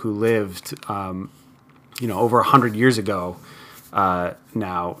people who lived over 100 years ago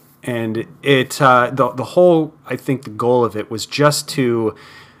now. And the whole, I think the goal of it was just to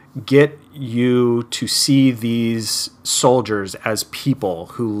get you to see these soldiers as people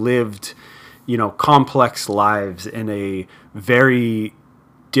who lived complex lives in a very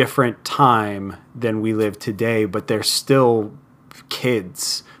different time than we live today, but they're still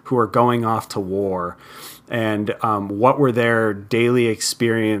kids who are going off to war. And what were their daily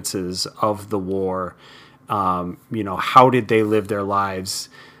experiences of the war? How did they live their lives?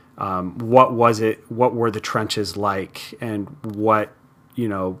 What was it? What were the trenches like? And what,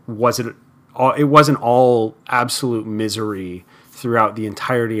 was it? It wasn't all absolute misery throughout the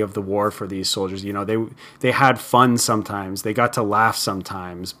entirety of the war for these soldiers. They had fun sometimes. They got to laugh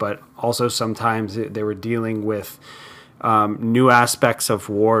sometimes, but also sometimes they were dealing with new aspects of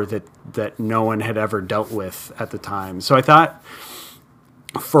war that no one had ever dealt with at the time. So I thought,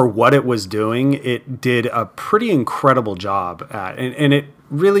 for what it was doing, it did a pretty incredible job at, and it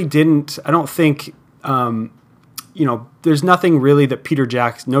really didn't. I don't think, there's nothing really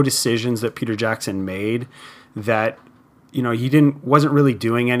that no decisions that Peter Jackson made that, he wasn't really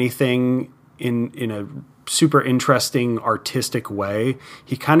doing anything in a super interesting artistic way.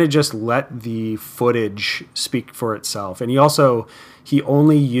 He kind of just let the footage speak for itself. And he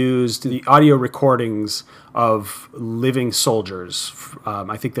only used the audio recordings of living soldiers.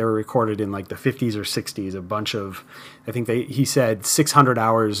 I think they were recorded in like the 50s or 60s, a bunch of, he said 600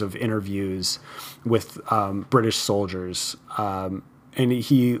 hours of interviews with British soldiers. And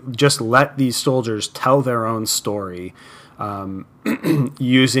he just let these soldiers tell their own story,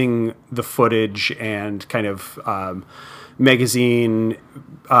 using the footage and kind of magazine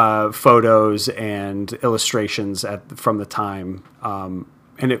photos and illustrations from the time.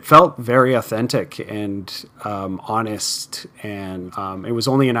 And it felt very authentic and honest, and it was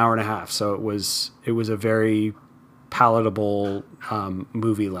only an hour and a half, so it was a very palatable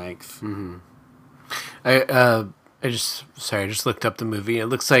movie length. Mm-hmm. I just looked up the movie. It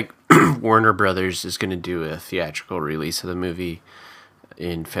looks like Warner Brothers is going to do a theatrical release of the movie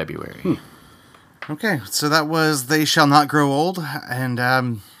in February. Okay, so that was They Shall Not Grow Old,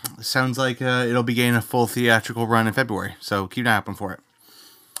 and sounds like it'll be getting a full theatrical run in February, so keep an eye open for it.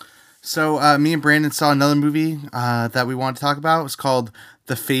 So me and Brandon saw another movie that we wanted to talk about. It's called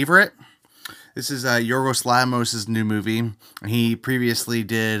The Favorite. This is Yorgos Lanthimos' new movie. He previously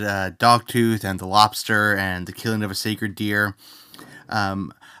did Dogtooth and The Lobster and The Killing of a Sacred Deer.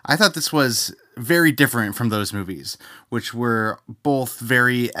 I thought this was very different from those movies, which were both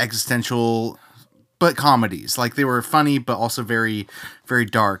very existential, but comedies. Like, they were funny, but also very, very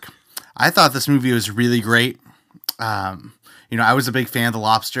dark. I thought this movie was really great. I was a big fan of The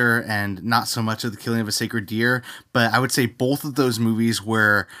Lobster and not so much of The Killing of a Sacred Deer, but I would say both of those movies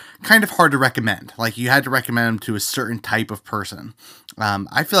were kind of hard to recommend. Like, you had to recommend them to a certain type of person.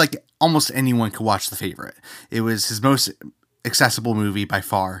 I feel like almost anyone could watch The Favorite. It was his most accessible movie by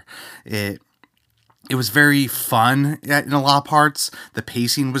far. It was very fun in a lot of parts. The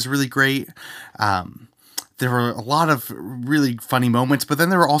pacing was really great. There were a lot of really funny moments, but then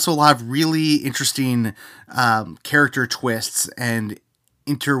there were also a lot of really interesting character twists and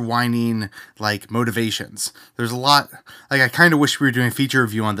intertwining like motivations. There's a lot, like, I kind of wish we were doing a feature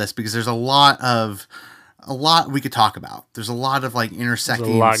review on this because there's a lot we could talk about. There's a lot of like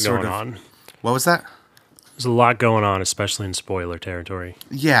intersecting. There's a lot going on. What was that? There's a lot going on, especially in spoiler territory.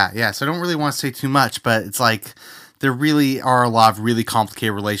 Yeah. So I don't really want to say too much, but it's like there really are a lot of really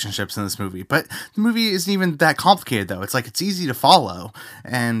complicated relationships in this movie. But the movie isn't even that complicated, though. It's like it's easy to follow,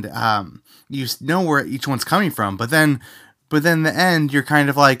 and you know where each one's coming from. But then in the end, you're kind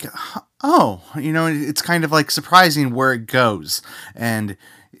of like, oh, it's kind of like surprising where it goes. And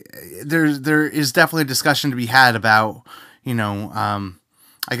there is definitely a discussion to be had about, I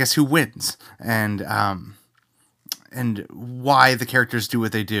guess who wins and why the characters do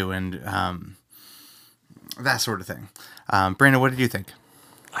what they do, and that sort of thing. Brandon, what did you think?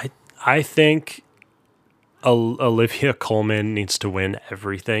 I think Olivia Colman needs to win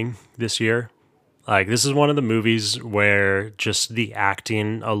everything this year. Like, this is one of the movies where just the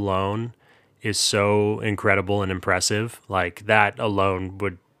acting alone is so incredible and impressive. Like, that alone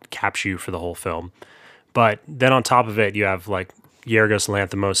would capture you for the whole film. But then on top of it, you have like Yorgos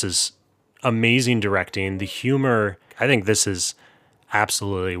Lanthimos' amazing directing, the humor. I think this is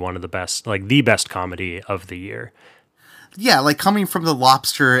absolutely one of the best, like the best comedy of the year. Yeah, like coming from The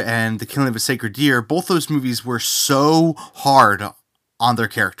Lobster and The Killing of a Sacred Deer, both those movies were so hard on their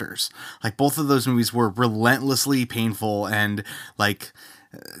characters. Like, both of those movies were relentlessly painful and like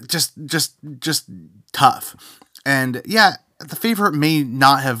just tough. And yeah, The Favorite may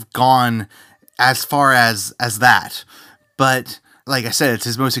not have gone as far as that, but like I said, it's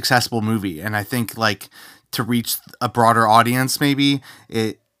his most accessible movie, and I think like to reach a broader audience, maybe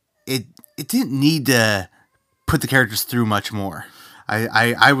it didn't need to put the characters through much more.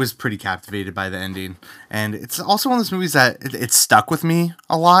 I was pretty captivated by the ending, and it's also one of those movies that it stuck with me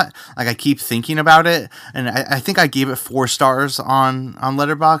a lot. Like, I keep thinking about it, and I think I gave it 4 stars on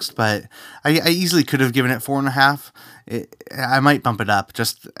Letterboxd, but I easily could have given it 4.5. I might bump it up.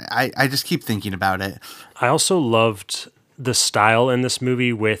 I just keep thinking about it. I also loved the style in this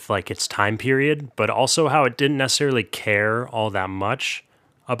movie with like its time period, but also how it didn't necessarily care all that much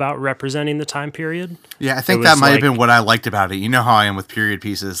about representing the time period. Yeah, I think that might have been what I liked about it. You know how I am with period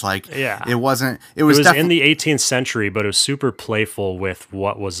pieces. Like, yeah, it was in the 18th century, but it was super playful with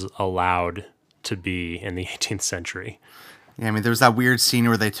what was allowed to be in the 18th century. Yeah, I mean, there was that weird scene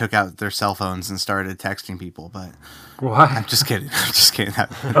where they took out their cell phones and started texting people, but what? I'm just kidding.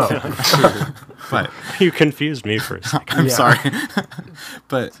 But you confused me for a second. I'm sorry.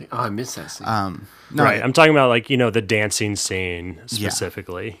 But I missed that scene. no, right, I'm talking about like, the dancing scene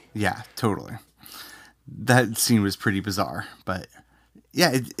specifically. Yeah, totally. That scene was pretty bizarre, but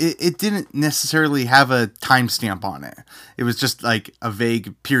yeah, it didn't necessarily have a timestamp on it. It was just like a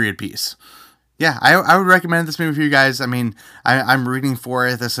vague period piece. Yeah, I would recommend this movie for you guys. I mean, I'm rooting for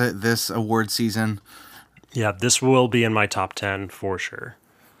it this award season. Yeah, this will be in my top 10 for sure.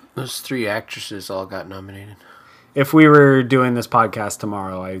 Those 3 actresses all got nominated. If we were doing this podcast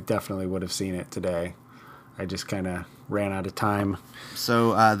tomorrow, I definitely would have seen it today. I just kind of ran out of time.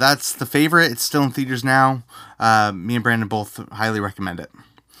 So that's The Favorite. It's still in theaters now. Me and Brandon both highly recommend it.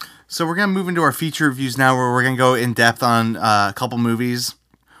 So we're going to move into our feature reviews now, where we're going to go in depth on a couple movies.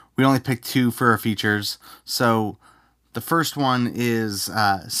 We only picked 2 for our features. So the first one is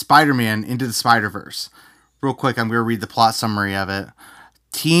Spider-Man Into the Spider-Verse. Real quick, I'm going to read the plot summary of it.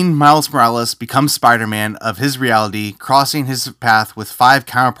 Teen Miles Morales becomes Spider-Man of his reality, crossing his path with 5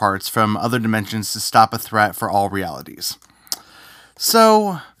 counterparts from other dimensions to stop a threat for all realities.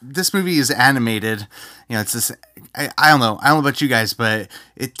 So this movie is animated. It's this. I don't know about you guys, but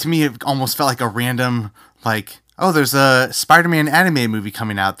to me it almost felt like a random like, oh, there's a Spider-Man anime movie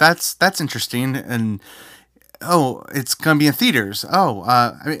coming out. That's interesting. And oh, it's gonna be in theaters. Oh,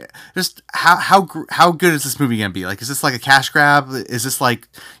 I mean, just how good is this movie gonna be? Like, is this like a cash grab? Is this like,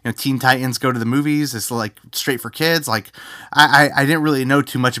 Teen Titans Go to the Movies? Is it like straight for kids? Like, I didn't really know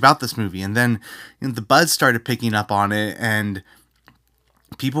too much about this movie, and then the buzz started picking up on it, and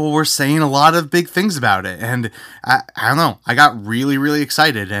people were saying a lot of big things about it, and I don't know, I got really, really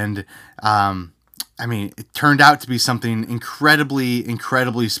excited, and I mean, it turned out to be something incredibly,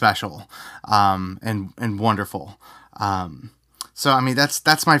 incredibly special, and wonderful. So I mean,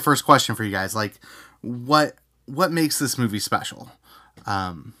 that's my first question for you guys. Like, what makes this movie special?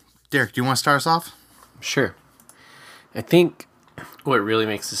 Derek, do you want to start us off? Sure. I think what really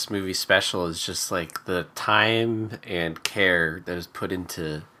makes this movie special is just like the time and care that is put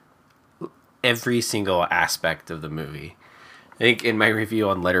into every single aspect of the movie. I think in my review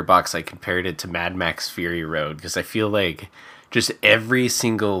on Letterboxd, I compared it to Mad Max Fury Road because I feel like just every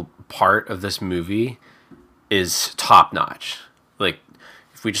single part of this movie is top notch. Like,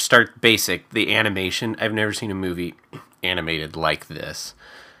 if we just start basic, the animation, I've never seen a movie animated like this.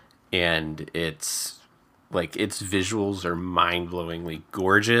 And its visuals are mind-blowingly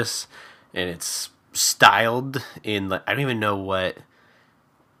gorgeous, and it's styled in, I don't even know what,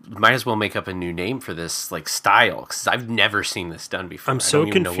 might as well make up a new name for this, like, style, because I've never seen this done before. I'm so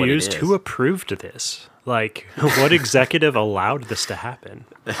confused. Who approved this? Like, what executive allowed this to happen?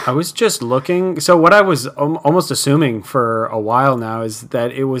 I was just looking. So what I was almost assuming for a while now is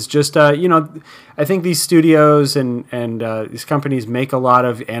that it was just, I think these studios and these companies make a lot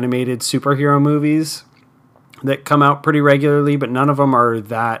of animated superhero movies that come out pretty regularly, but none of them are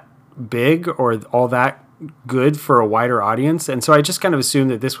that big or all that good for a wider audience. And so I just kind of assumed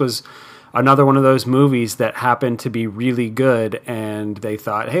that this was another one of those movies that happened to be really good, and they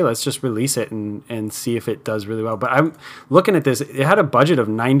thought, hey, let's just release it and see if it does really well. But I'm looking at this, it had a budget of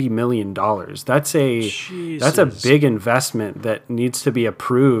 $90 million. That's a big investment that needs to be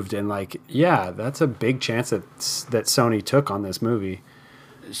approved, and that's a big chance that Sony took on this movie.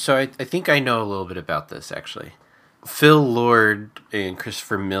 So I think I know a little bit about this, actually. Phil Lord and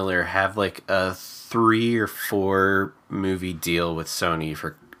Christopher Miller have like a 3 or 4 movie deal with Sony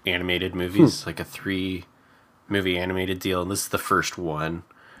for animated movies, like a 3 movie animated deal, and this is the first one.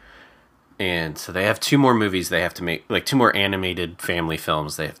 And so they have 2 more movies they have to make, like 2 more animated family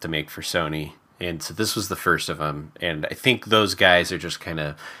films they have to make for Sony. And so this was the first of them. And I think those guys are just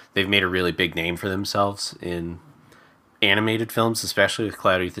they've made a really big name for themselves in animated films, especially with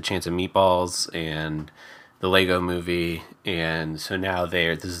Cloudy with a Chance of Meatballs and the Lego Movie. And so now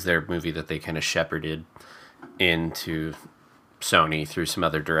this is their movie that they kind of shepherded into Sony through some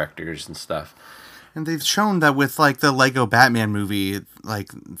other directors and stuff. And they've shown that with like the Lego Batman movie, like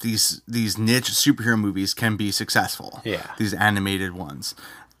these niche superhero movies can be successful. Yeah. These animated ones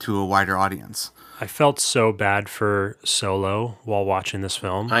to a wider audience. I felt so bad for Solo while watching this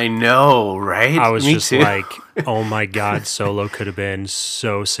film. I know, right? I was Me just too. like, oh my God, Solo could have been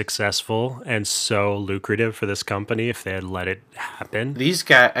so successful and so lucrative for this company if they had let it happen. These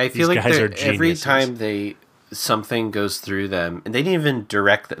guys, I feel like guys are every geniuses. time something goes through them, and they didn't even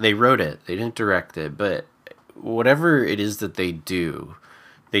direct it. They wrote it. They didn't direct it, but whatever it is that they do,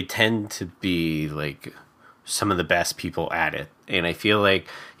 they tend to be like some of the best people at it. And I feel like,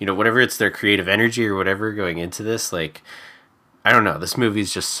 whatever it's their creative energy or whatever going into this, like, I don't know, this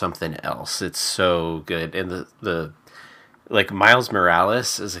movie's just something else. It's so good. And the like Miles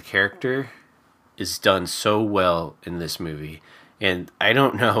Morales as a character is done so well in this movie. And I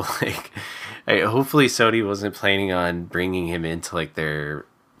don't know, like, hopefully Sony wasn't planning on bringing him into like their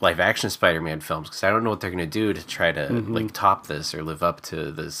live action Spider-Man films, because I don't know what they're going to do to try to like top this or live up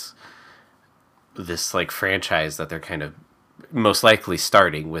to this like franchise that they're kind of most likely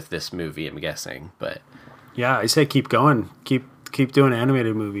starting with this movie, I'm guessing. But Yeah, I say keep going. Keep doing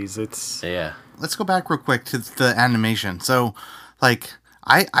animated movies. yeah. Let's go back real quick to the animation. So, like,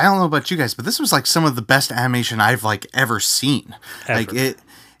 I don't know about you guys, but this was like some of the best animation I've like ever seen. Ever. Like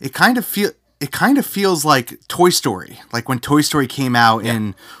it kind of feels like Toy Story. Like when Toy Story came out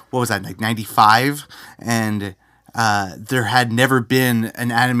in, what was that, like 95, and there had never been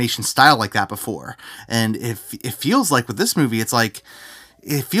an animation style like that before. And it feels like with this movie,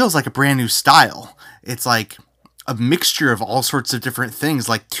 it feels like a brand new style. It's like a mixture of all sorts of different things,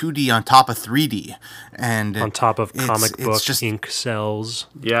 like 2D on top of 3D, and On top of comic book just ink cells.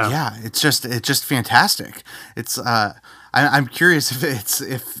 Yeah. it's just fantastic. It's I'm curious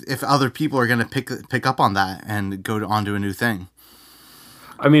if other people are going to pick up on that and go on to a new thing.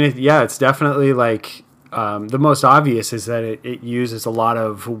 I mean, it's definitely like the most obvious is that it uses a lot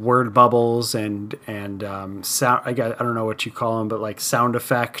of word bubbles and sound. I don't know what you call them, but like sound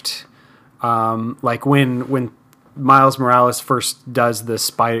effect. Like when Miles Morales first does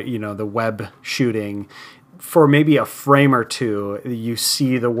the the web shooting, for maybe a frame or two, you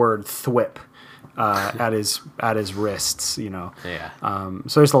see the word thwip at his wrists, you know. Yeah.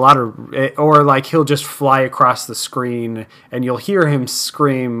 So there's a lot of, or like he'll just fly across the screen and you'll hear him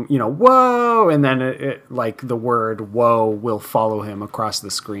scream, you know, whoa, and then like the word whoa will follow him across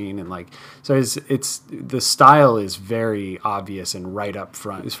the screen, and like so it's the style is very obvious and right up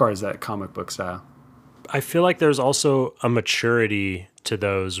front as far as that comic book style. I feel like there's also a maturity to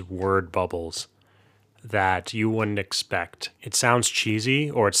those word bubbles that you wouldn't expect. It sounds cheesy,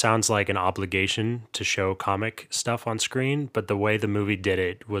 or it sounds like an obligation to show comic stuff on screen, but the way the movie did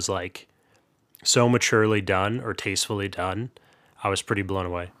it was like so maturely done or tastefully done. I was pretty blown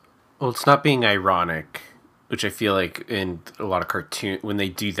away. Well, it's not being ironic, which I feel like in a lot of cartoon, when they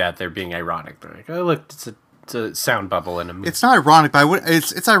do that, they're being ironic. They're like, oh, look, it's a sound bubble in a movie. It's not ironic, but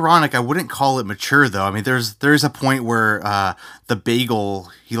it's ironic. I wouldn't call it mature though. I mean, there's a point where the bagel,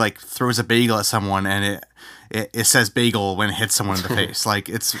 he like throws a bagel at someone and it says bagel when it hits someone in the face. Like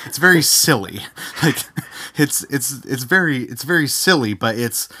it's very silly. Like it's very silly, but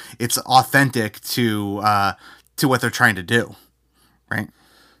it's authentic to what they're trying to do, right?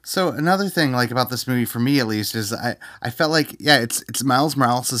 So another thing like about this movie for me at least is I felt like it's Miles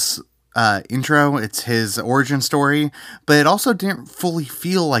Morales' intro, it's his origin story, but it also didn't fully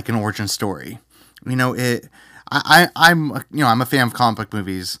feel like an origin story. You know, I'm a fan of comic book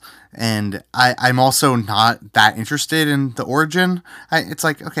movies, and I'm also not that interested in the origin. It's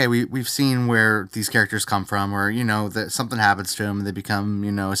like, okay, we've seen where these characters come from, or, you know, that something happens to them and they become,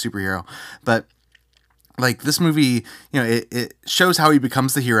 you know, a superhero. But like this movie, you know, it shows how he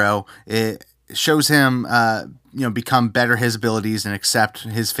becomes the hero. It shows him, become better his abilities and accept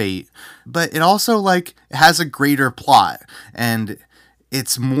his fate. But it also like has a greater plot, and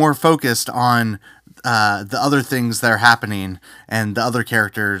it's more focused on the other things that are happening and the other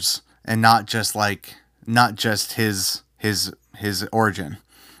characters, and not just his origin.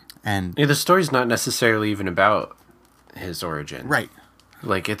 And yeah, the story's not necessarily even about his origin. Right.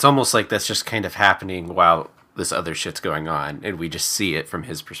 Like, it's almost like that's just kind of happening while this other shit's going on, and we just see it from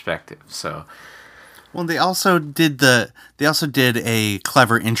his perspective. So, well, they also did a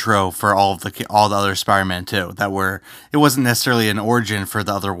clever intro for all the other Spider-Man too. It wasn't necessarily an origin for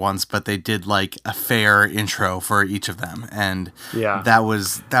the other ones, but they did like a fair intro for each of them, and that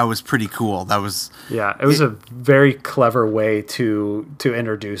was pretty cool. It was a very clever way to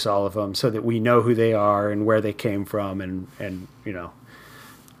introduce all of them, so that we know who they are and where they came from, and you know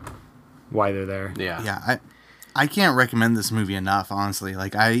why they're there. Yeah. I can't recommend this movie enough, honestly.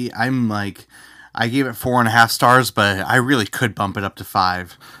 Like I gave it 4.5 stars, but I really could bump it up to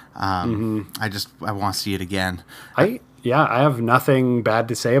 5. I want to see it again. I have nothing bad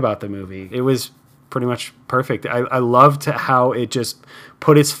to say about the movie. It was pretty much perfect. I loved how it just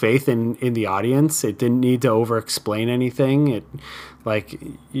put its faith in the audience. It didn't need to over explain anything. It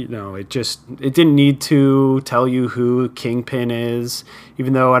didn't need to tell you who Kingpin is,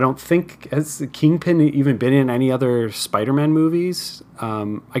 even though I don't think has Kingpin even been in any other Spider-Man movies.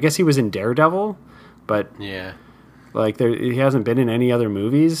 I guess he was in Daredevil, but yeah, like he hasn't been in any other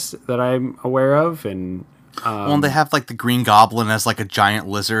movies that I'm aware of. And they have like the Green Goblin as like a giant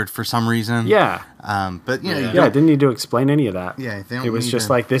lizard for some reason. Yeah. But you know, I didn't need to explain any of that. Yeah, it was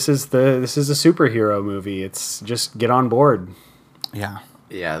just like this is a superhero movie. It's just get on board. Yeah.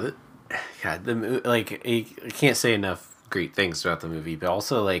 Yeah. I can't say enough great things about the movie, but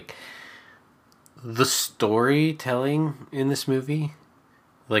also like the storytelling in this movie,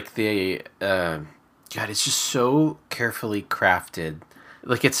 like it's just so carefully crafted.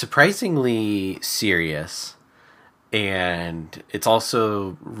 Like, it's surprisingly serious, and it's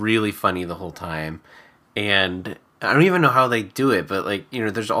also really funny the whole time. And I don't even know how they do it, but like, you know,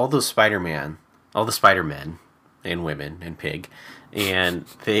 there's all the Spider-Men and women and Pig, and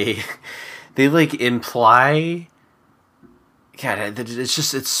they like imply, God,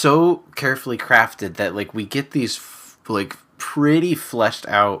 it's so carefully crafted that like we get these like pretty fleshed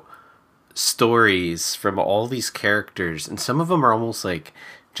out stories from all these characters, and some of them are almost like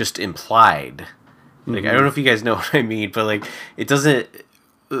just implied. Like, I don't know if you guys know what I mean, but like it doesn't.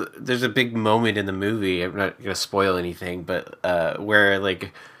 There's a big moment in the movie. I'm not gonna spoil anything, but where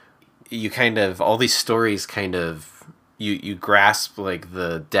like you kind of all these stories kind of you grasp like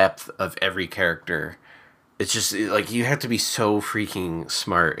the depth of every character. It's just like you have to be so freaking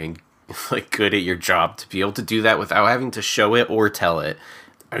smart and like good at your job to be able to do that without having to show it or tell it.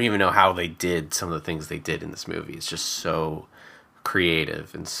 I don't even know how they did some of the things they did in this movie. It's just so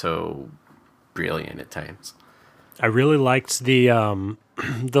creative and so brilliant at times. I really liked the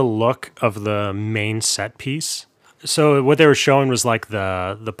the look of the main set piece. So what they were showing was like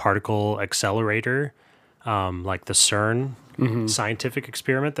the particle accelerator, like the CERN scientific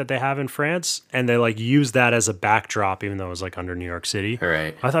experiment that they have in France, and they like use that as a backdrop, even though it was like under New York City.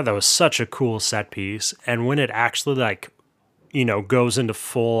 Right. I thought that was such a cool set piece, and when it actually like, goes into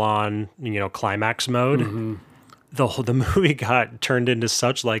full on, climax mode, the movie got turned into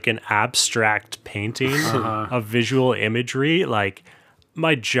such like an abstract painting of visual imagery. Like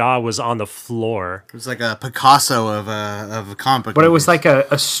my jaw was on the floor. It was like a Picasso of a comic book. But it was like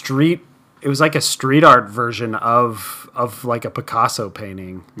a street. It was like a street art version of like a Picasso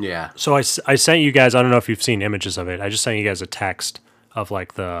painting. Yeah. So I sent you guys, I don't know if you've seen images of it. I just sent you guys a text of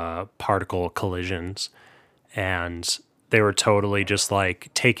like the particle collisions, and they were totally just like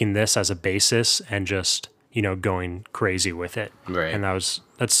taking this as a basis and just, going crazy with it. Right. And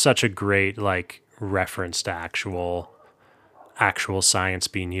that's such a great like reference to actual science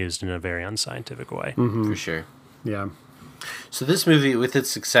being used in a very unscientific way. For sure. Yeah. So this movie, with its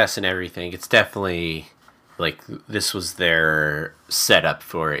success and everything, it's definitely like this was their setup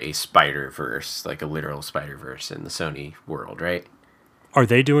for a Spider-Verse, like a literal Spider-Verse in the Sony world, right? Are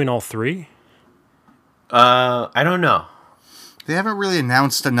they doing all three? I don't know. They haven't really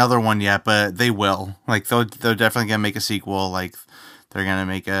announced another one yet, but they will. Like they're definitely gonna make a sequel. Like they're gonna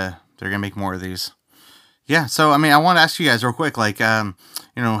make more of these. Yeah. So I mean, I want to ask you guys real quick, like,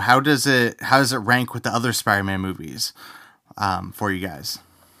 how does it rank with the other Spider-Man movies, for you guys?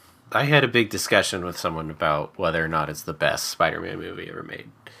 I had a big discussion with someone about whether or not it's the best Spider-Man movie ever made,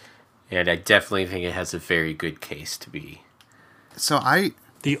 and I definitely think it has a very good case to be. So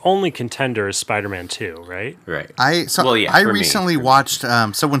The only contender is Spider-Man 2, right? Right. I for recently me. watched.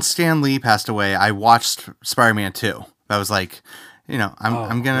 So when Stan Lee passed away, I watched Spider-Man 2. That was like,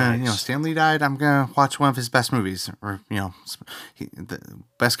 I'm gonna, nice. Stan Lee died. I'm gonna watch one of his best movies, or the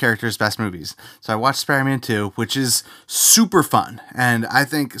best characters, best movies. So I watched Spider-Man 2, which is super fun, and I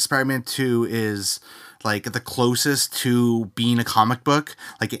think Spider-Man 2 is like the closest to being a comic book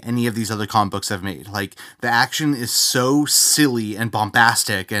like any of these other comic books I've made. Like the action is so silly and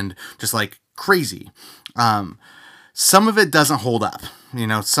bombastic and just like crazy. Some of it doesn't hold up.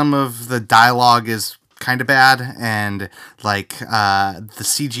 Some of the dialogue is kind of bad, and like the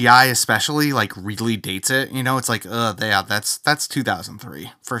CGI especially like really dates it. It's like that's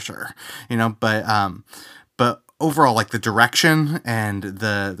 2003 for sure. But overall, like the direction and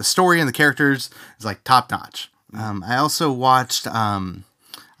the story and the characters is like top notch. I also watched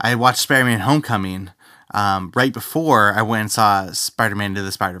Spider-Man: Homecoming right before I went and saw Spider-Man Into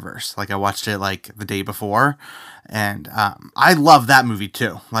the Spider-Verse. Like I watched it like the day before, and I love that movie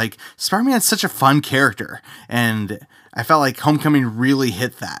too. Like Spider-Man's such a fun character, and I felt like Homecoming really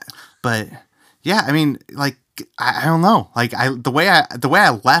hit that. But yeah, I mean, like I don't know, like the way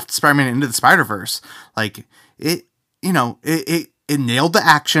I left Spider-Man Into the Spider-Verse, like it nailed the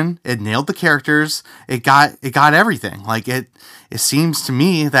action, it nailed the characters, it got everything. Like it seems to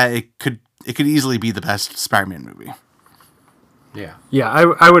me that it could easily be the best Spider-Man movie. Yeah. Yeah,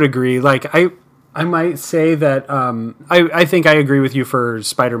 I would agree. Like I might say that I think I agree with you for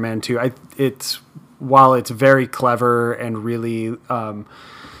Spider-Man 2. While it's very clever and really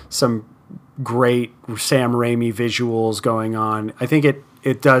some great Sam Raimi visuals going on, I think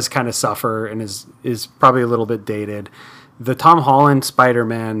it does kind of suffer and is probably a little bit dated. The Tom Holland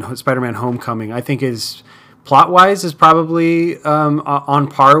Spider-Man Homecoming, I think is plot-wise is probably on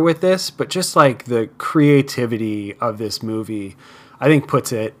par with this, but just like the creativity of this movie, I think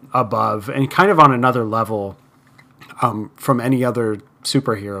puts it above and kind of on another level from any other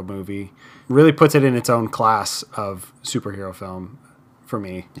superhero movie. Really puts it in its own class of superhero film for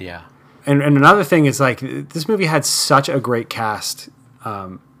me. Yeah. And another thing is like this movie had such a great cast,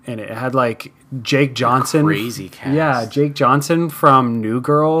 and it had like Jake Johnson, crazy cast. Yeah, Jake Johnson from New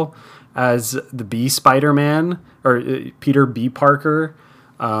Girl as the B Spider-Man or Peter B. Parker.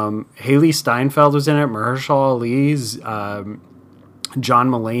 Haley Steinfeld was in it. Mahershala Ali's, John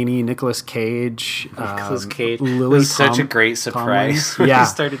Mulaney, Nicolas Cage. Nicolas Cage. Lily It was such a great surprise when Yeah. he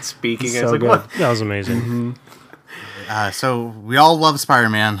started speaking. I was So like, good. what? That was amazing. So we all love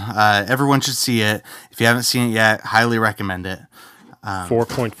Spider-Man. Everyone should see it. If you haven't seen it yet, highly recommend it.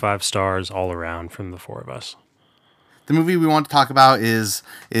 4.5 stars all around from the four of us. The movie we want to talk about is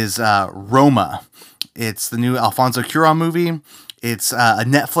Roma. It's the new Alfonso Cuarón movie. It's a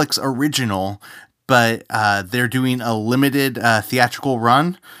Netflix original, but they're doing a limited theatrical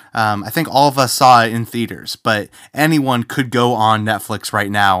run. I think all of us saw it in theaters, but anyone could go on Netflix right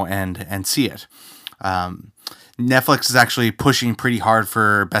now and see it. Netflix is actually pushing pretty hard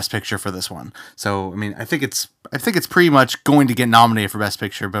for Best Picture for this one. So, I mean, I think it's pretty much going to get nominated for Best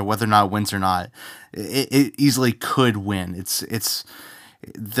Picture, but whether or not it wins or not, it easily could win.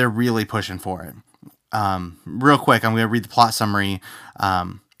 They're really pushing for it. Real quick, I'm going to read the plot summary.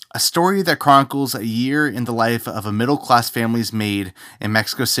 A story that chronicles a year in the life of a middle-class family's maid in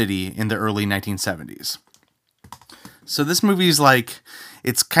Mexico City in the early 1970s. So this movie's like,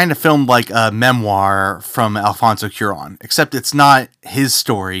 it's kind of filmed like a memoir from Alfonso Cuarón, except it's not his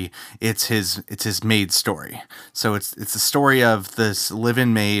story, it's his maid's story. So it's the story of this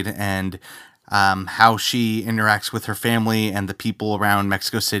live-in maid and how she interacts with her family and the people around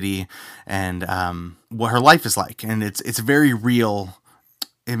Mexico City, and what her life is like. And it's very real.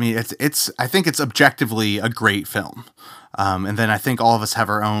 I mean, I think it's objectively a great film. And then I think all of us have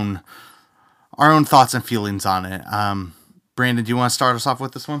our own thoughts and feelings on it. Brandon, do you want to start us off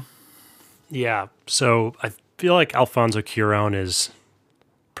with this one? Yeah. So I feel like Alfonso Cuarón is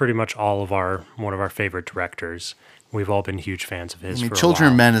pretty much one of our favorite directors. We've all been huge fans of his. I mean, for Children a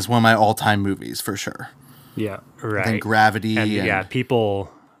while. of Men is one of my all-time movies for sure. Yeah. Right. And Gravity. And yeah, people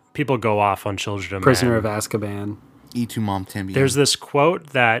go off on Children of Prisoner Men. of Azkaban. E2 Mom Timmy. There's this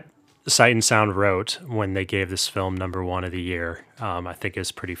quote that Sight and Sound wrote when they gave this film #1 of the year. I think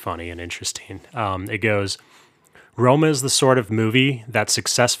is pretty funny and interesting. It goes, Roma is the sort of movie that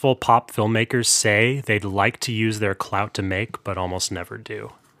successful pop filmmakers say they'd like to use their clout to make, but almost never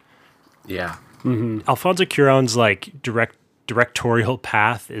do. Yeah. Alfonso Cuarón's like directorial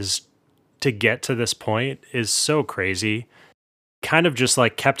path is to get to this point is so crazy. Kind of just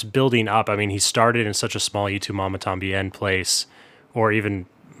like kept building up. I mean, he started in such a small Y Tu Mama Tambien place, or even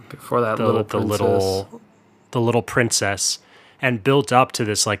Before that, the little princess, and built up to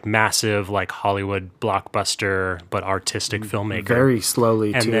this like massive like Hollywood blockbuster but artistic filmmaker. Very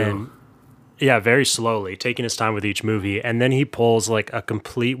slowly, and too. then yeah, very slowly, taking his time with each movie, and then he pulls like a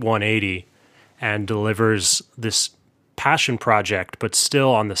complete 180 and delivers this passion project, but still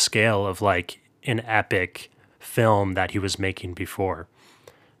on the scale of like an epic film that he was making before.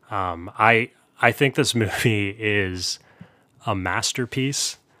 I think this movie is a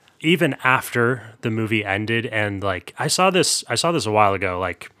masterpiece. Even after the movie ended, and like I saw this a while ago,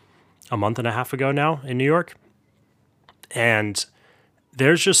 like a month and a half ago now in New York, and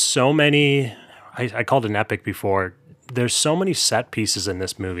there's just so many. I called it an epic before. There's so many set pieces in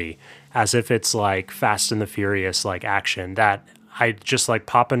this movie, as if it's like Fast and the Furious like action, that I just like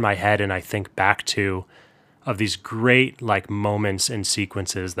pop in my head and I think back to of these great like moments and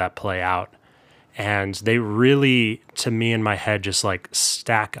sequences that play out. And they really, to me in my head, just like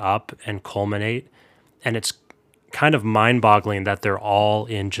stack up and culminate. And it's kind of mind-boggling that they're all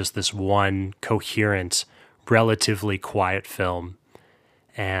in just this one coherent, relatively quiet film.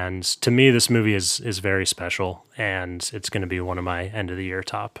 And to me, this movie is very special, and it's going to be one of my end of the year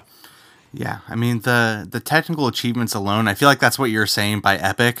top. Yeah, I mean the technical achievements alone, I feel like that's what you're saying by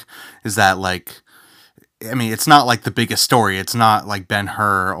epic, is that like, I mean, it's not like the biggest story. It's not like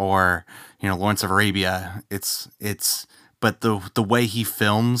Ben-Hur or, you know, Lawrence of Arabia. But the way he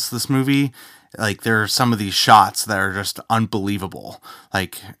films this movie, like there are some of these shots that are just unbelievable.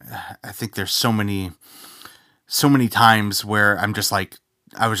 Like I think there's so many times where I'm just like,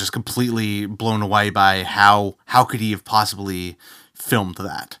 I was just completely blown away by how could he have possibly filmed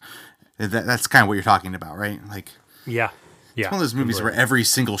that. That's kind of what you're talking about, right? Like, Yeah. it's one of those movies where every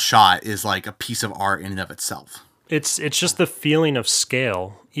single shot is like a piece of art in and of itself. It's just the feeling of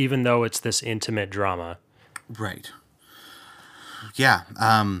scale, even though it's this intimate drama. Right. Yeah.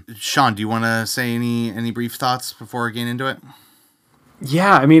 Sean, do you want to say any brief thoughts before we get into it?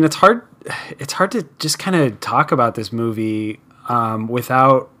 Yeah, I mean, it's hard to just kind of talk about this movie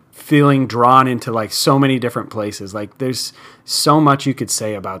without feeling drawn into like so many different places. Like there's so much you could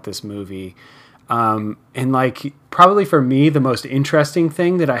say about this movie. And like probably for me, the most interesting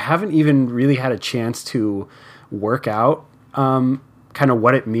thing that I haven't even really had a chance to work out kind of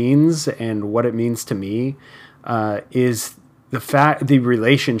what it means and what it means to me is the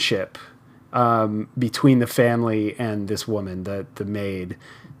relationship between the family and this woman, the maid.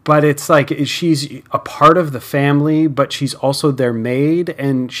 But it's like she's a part of the family, but she's also their maid,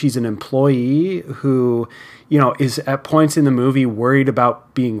 and she's an employee who, you know, is at points in the movie worried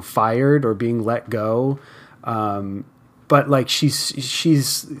about being fired or being let go. But like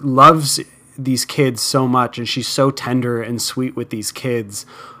she's loves these kids so much, and she's so tender and sweet with these kids,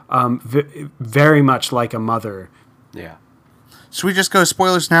 very much like a mother. Yeah. Should we just go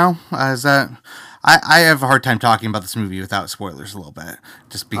spoilers now? Is that I have a hard time talking about this movie without spoilers a little bit,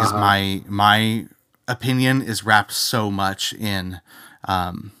 just because my opinion is wrapped so much in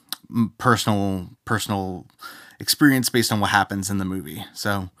personal experience based on what happens in the movie.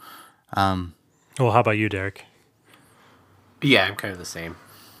 So, Well, how about you, Derek? Yeah, I'm kind of the same.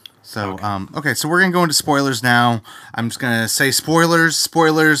 So, okay, so we're going to go into spoilers now. I'm just going to say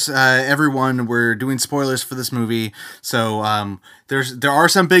spoilers, everyone, we're doing spoilers for this movie. So, there are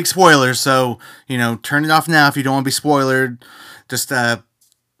some big spoilers, so, turn it off now if you don't want to be spoiled. Just,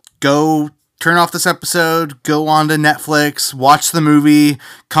 go turn off this episode, go on to Netflix, watch the movie,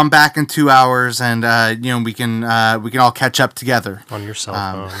 come back in 2 hours, and, we can all catch up together. On your cell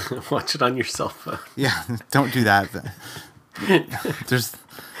phone. Watch it on your cell phone. Yeah, don't do that. There's...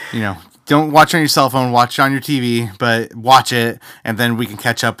 don't watch on your cell phone, watch on your TV, but watch it, and then we can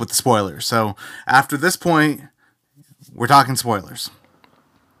catch up with the spoilers. So after this point, we're talking spoilers.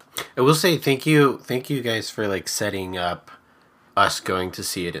 I will say thank you guys for setting up us going to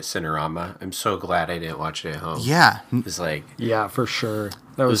see it at Cinerama. I'm so glad I didn't watch it at home. Yeah. It's yeah, for sure.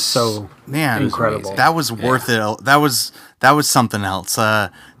 That was so incredible. That was worth it. That was something else.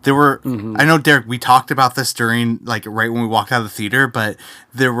 There were, I know, Derek, we talked about this during, right when we walked out of the theater, but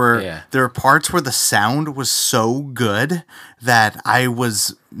there were parts where the sound was so good that I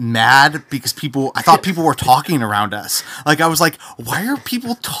was mad because I thought people were talking around us. I was like, why are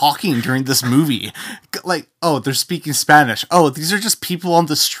people talking during this movie? Oh, they're speaking Spanish. Oh, these are just people on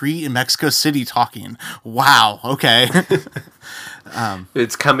the street in Mexico City talking. Wow, okay.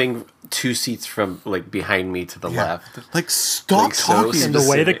 It's coming 2 seats from behind me to the left. Stop talking. And the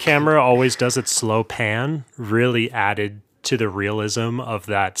way the camera always does its slow pan really added to the realism of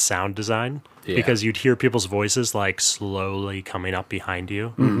that sound design because you'd hear people's voices slowly coming up behind you.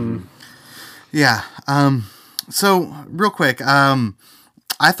 Mm-hmm. Yeah. So real quick,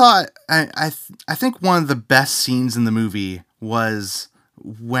 I thought I think one of the best scenes in the movie was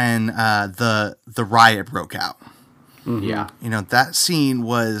when the riot broke out. Mm-hmm. Yeah. That scene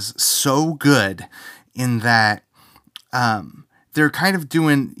was so good in that they're kind of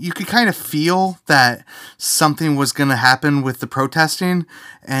you could kind of feel that something was going to happen with the protesting.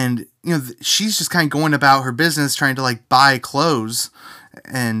 And, she's just kind of going about her business trying to buy clothes.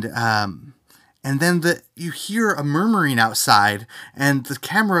 And then you hear a murmuring outside and the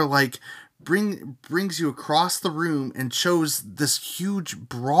camera brings you across the room and shows this huge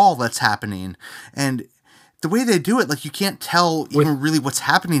brawl that's happening. And the way they do it, you can't tell even really what's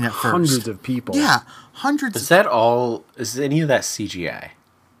happening at first. Hundreds of people. Yeah, hundreds. Is any of that CGI?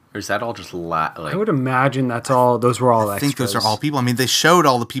 Or is that all just a lot? I would imagine those were all extras. I think those are all people. I mean, they showed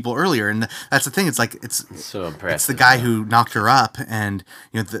all the people earlier, and that's the thing. It's it's so impressive. It's the guy who knocked her up, and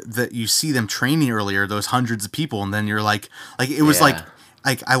you see them training earlier, those hundreds of people, and then you're it was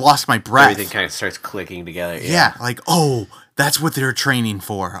I lost my breath. Everything kind of starts clicking together. Yeah, oh, that's what they're training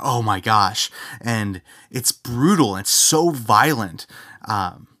for. Oh my gosh. And it's brutal. It's so violent.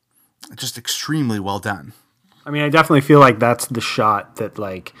 Just extremely well done. I mean, I definitely feel like that's the shot that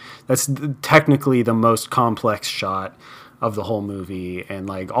that's technically the most complex shot of the whole movie, and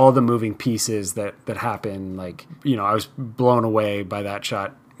all the moving pieces that happen. I was blown away by that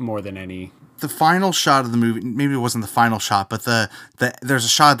shot more than any. The final shot of the movie, maybe it wasn't the final shot, but there's a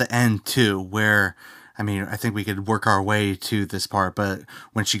shot at the end too where, I mean, I think we could work our way to this part, but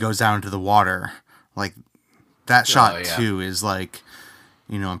when she goes down into the water, that shot too is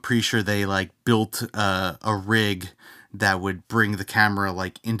I'm pretty sure they built a rig that would bring the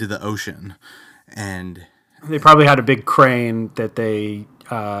camera into the ocean, and they probably had a big crane that they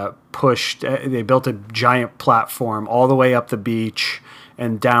pushed. They built a giant platform all the way up the beach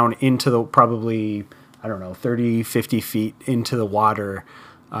and down into the probably, 30, 50 feet into the water.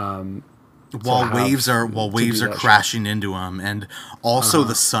 While waves are crashing into them, and also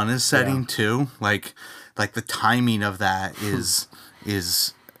the sun is setting too. The timing of that is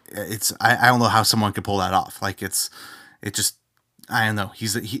I don't know how someone could pull that off. I don't know.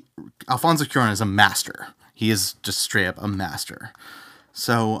 Alfonso Cuarón is a master. He is just straight up a master.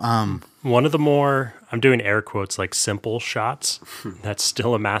 So one of the more, I'm doing air quotes, simple shots that's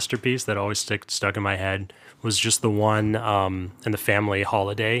still a masterpiece that always stuck in my head was just the one in the family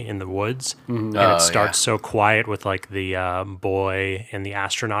holiday in the woods. Mm-hmm. And it starts so quiet with the boy in the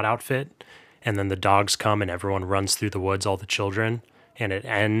astronaut outfit, and then the dogs come and everyone runs through the woods, all the children, and it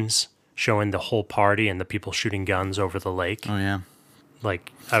ends showing the whole party and the people shooting guns over the lake. Oh yeah.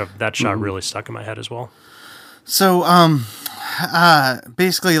 That shot really stuck in my head as well. So,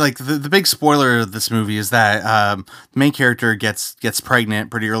 basically, the big spoiler of this movie is that the main character gets pregnant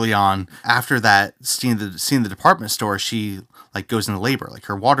pretty early on. After that scene in the department store, she goes into labor.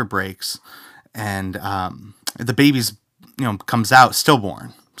 Her water breaks, and the baby's comes out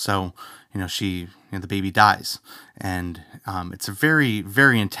stillborn. So the baby dies, and it's a very,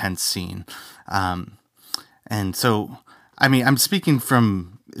 very intense scene. And so, I mean, I'm speaking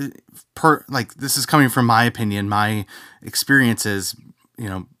from this is coming from my opinion, my experiences,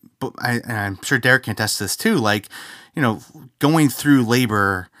 and I'm sure Derek can attest to this too, like, going through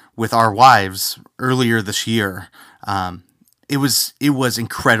labor with our wives earlier this year, it was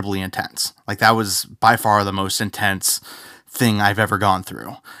incredibly intense. Like, that was by far the most intense thing I've ever gone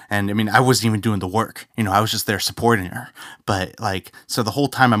through. And I mean, I wasn't even doing the work, I was just there supporting her. But like, so the whole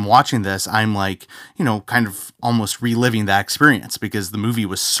time I'm watching this, I'm like, kind of almost reliving that experience because the movie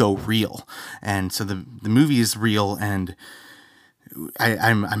was so real. And so the movie is real, and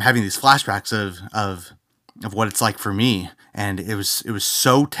I'm having these flashbacks of what it's like for me. And it was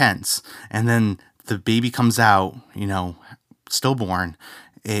so tense. And then the baby comes out, stillborn.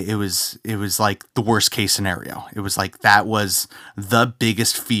 It was like the worst case scenario. It was like, that was the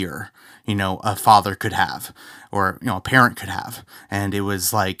biggest fear, a father could have, or, a parent could have. And it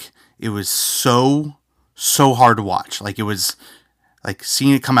was like, it was so hard to watch. Like, it was like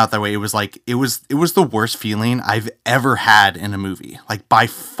seeing it come out that way. It was like, it was the worst feeling I've ever had in a movie. Like, by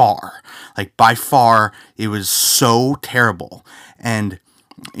far, it was so terrible. And,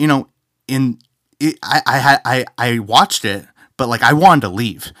 I watched it, but like, I wanted to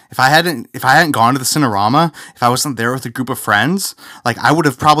leave. If I hadn't gone to the Cinerama, if I wasn't there with a group of friends, like, I would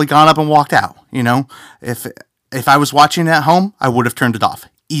have probably gone up and walked out. If I was watching it at home, I would have turned it off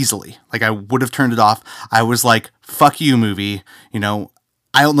easily. Like, I would have turned it off. I was like, fuck you, movie. I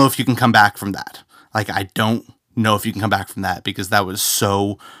don't know if you can come back from that. Like, I don't know if you can come back from that, because that was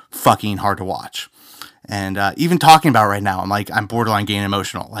so fucking hard to watch. And even talking about it right now, I'm borderline getting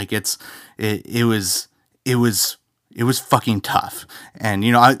emotional. Like, it was fucking tough. And,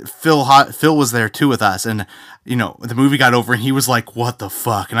 Phil was there too with us, and, the movie got over and he was like, what the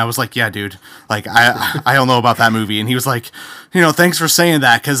fuck? And I was like, yeah, dude, like, I don't know about that movie. And he was like, thanks for saying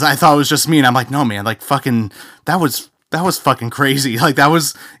that, 'cause I thought it was just me. And I'm like, no, man, like, fucking, that was fucking crazy. Like, it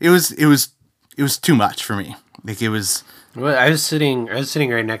was too much for me. Like, it was. Well, I was sitting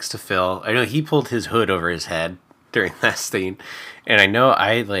right next to Phil. I know he pulled his hood over his head during that scene. And I know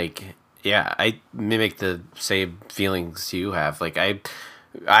I mimic the same feelings you have. Like,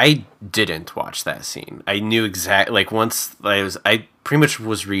 I didn't watch that scene. I knew exactly, like, once I pretty much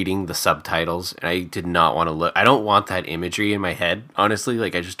was reading the subtitles, and I did not want to look. I don't want that imagery in my head, honestly.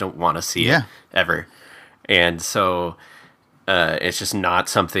 Like, I just don't want to see it ever. And so it's just not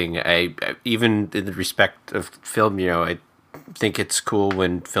something I even in the respect of film, I think it's cool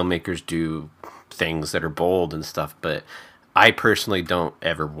when filmmakers do things that are bold and stuff, but I personally don't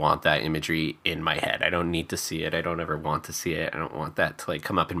ever want that imagery in my head. I don't need to see it. I don't ever want to see it. I don't want that to like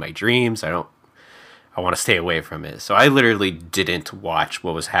come up in my dreams. I want to stay away from it. So I literally didn't watch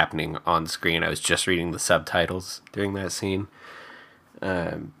what was happening on screen. I was just reading the subtitles during that scene.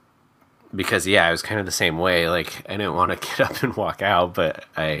 Because I was kind of the same way. Like, I didn't want to get up and walk out, but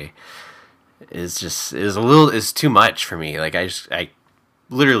it's too much for me. Like, I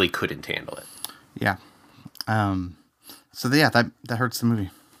literally couldn't handle it. Yeah. So that hurts the movie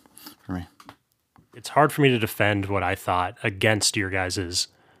for me. It's hard for me to defend what I thought against your guys'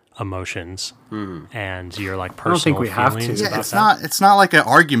 emotions and your like personal. I don't think we have to. Yeah, it's not like an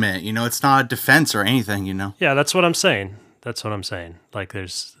argument. It's not a defense or anything. Yeah, that's what I'm saying. Like,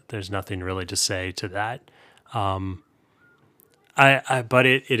 there's nothing really to say to that. But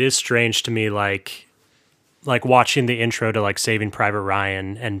it is strange to me, like watching the intro to like Saving Private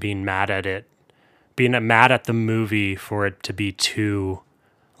Ryan and being mad at it. Being mad at the movie for it to be too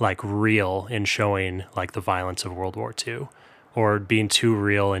like real in showing like the violence of World War II, or being too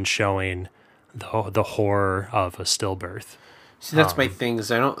real in showing the horror of a stillbirth. See, that's my thing,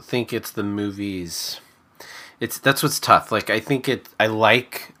 is I don't think it's the movies. That's what's tough. Like, I think I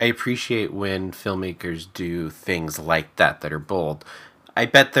appreciate when filmmakers do things like that are bold. I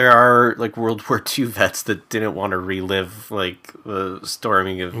bet there are like World War II vets that didn't want to relive like the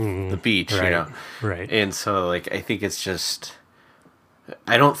storming of the beach, right, right. And so like, I think it's just,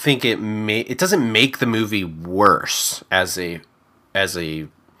 I don't think it doesn't make the movie worse as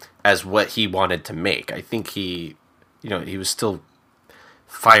what he wanted to make. I think he was still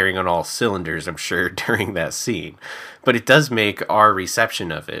firing on all cylinders, I'm sure, during that scene, but it does make our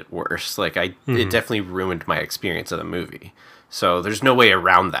reception of it worse. Like, it definitely ruined my experience of the movie. So there's no way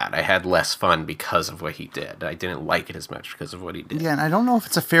around that. I had less fun because of what he did. I didn't like it as much because of what he did. Yeah, and I don't know if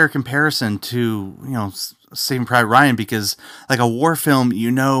it's a fair comparison to, Saving Private Ryan, because like a war film,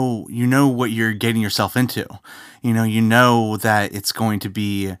 you know what you're getting yourself into. You know that it's going to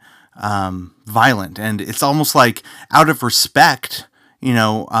be violent, and it's almost like out of respect,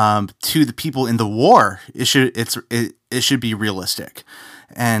 to the people in the war, it should be realistic.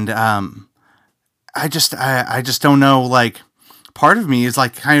 And I just don't know, like, part of me is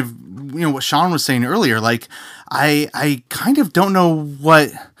like kind of what Sean was saying earlier, like I kind of don't know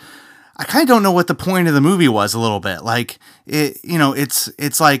what the point of the movie was a little bit. Like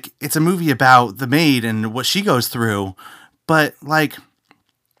it's like it's a movie about the maid and what she goes through, but like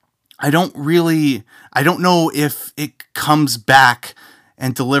I don't know if it comes back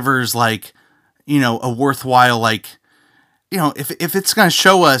and delivers like, a worthwhile, like, if it's going to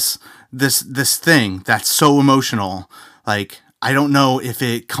show us this thing that's so emotional, like, I don't know if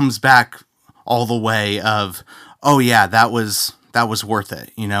it comes back all the way of, oh yeah, that was worth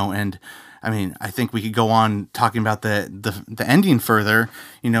it, and I mean, I think we could go on talking about the ending further.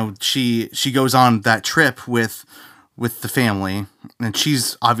 She goes on that trip with the family, and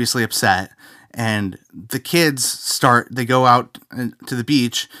she's obviously upset, and the kids they go out to the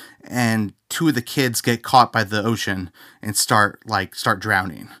beach, and two of the kids get caught by the ocean and start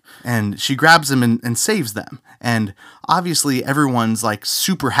drowning, and she grabs them and saves them, and obviously everyone's like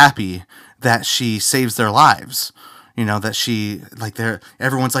super happy that she saves their lives, that she, like,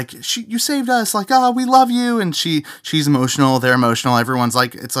 everyone's like, you saved us, like, oh, we love you, and she's emotional, they're emotional, everyone's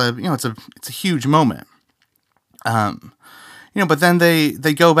like, it's a huge moment. But then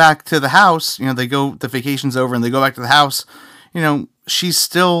they go back to the house, the vacation's over and they go back to the house, she's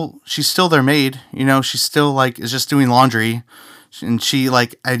still their maid, she's still like, is just doing laundry. And she,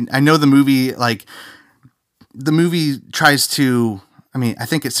 like, I know the movie tries to, I mean, I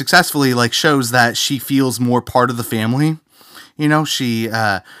think it successfully like shows that she feels more part of the family.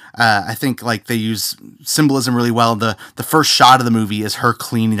 I think like they use symbolism really well. The first shot of the movie is her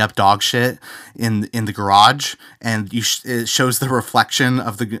cleaning up dog shit in the garage, and it shows the reflection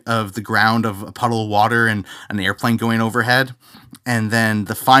of the ground of a puddle of water and an airplane going overhead. And then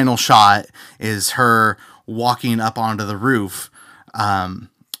the final shot is her walking up onto the roof. And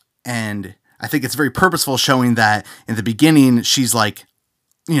I think it's very purposeful, showing that in the beginning she's like,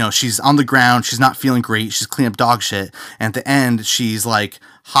 she's on the ground, she's not feeling great, she's cleaning up dog shit. And at the end, she's like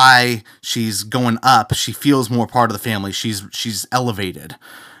high, she's going up, she feels more part of the family, she's elevated.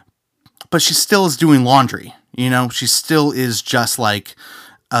 But she still is doing laundry, she still is just like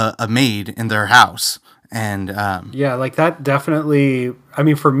a maid in their house. And yeah, like that definitely, I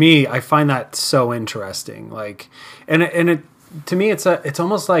mean, for me, I find that so interesting. Like, and it to me, it's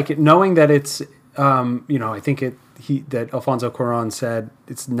almost like knowing that it's, I think that Alfonso Cuarón said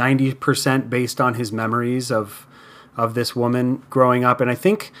it's 90% based on his memories of this woman growing up. And I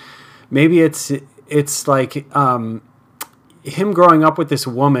think maybe it's like, him growing up with this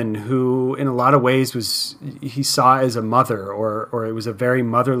woman who in a lot of ways he saw as a mother, or it was a very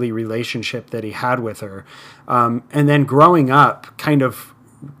motherly relationship that he had with her. And then growing up, kind of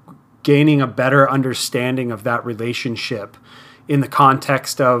gaining a better understanding of that relationship in the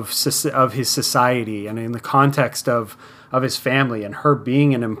context of his society and in the context of his family, and her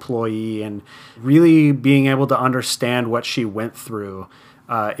being an employee and really being able to understand what she went through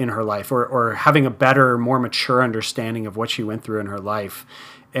in her life, or having a better, more mature understanding of what she went through in her life.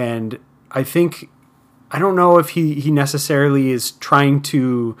 And I don't know if he necessarily is trying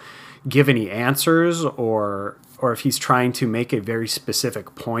to give any answers, or if he's trying to make a very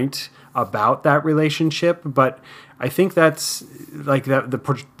specific point about that relationship, but I think that's like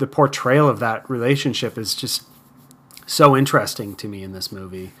the portrayal of that relationship is just so interesting to me in this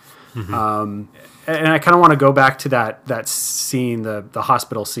movie. Mm-hmm. And I kind of want to go back to that scene, the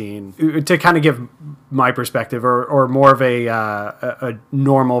hospital scene, to kind of give my perspective, or more of a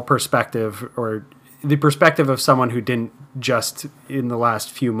normal perspective, or the perspective of someone who didn't just in the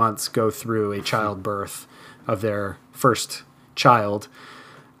last few months go through a childbirth of their first child.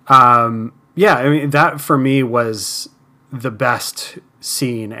 Yeah, I mean, that for me was the best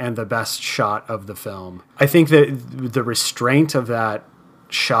scene and the best shot of the film. I think that the restraint of that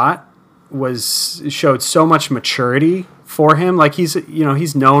shot showed so much maturity for him. Like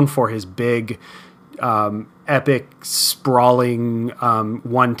he's known for his big, epic, sprawling,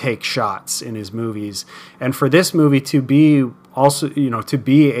 one take shots in his movies. And for this movie to be also, to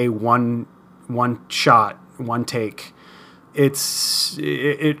be a one shot, one take, it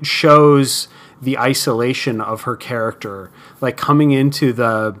shows the isolation of her character, like coming into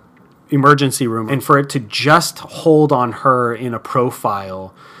the emergency room, and for it to just hold on her in a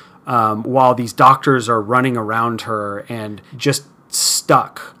profile while these doctors are running around her, and just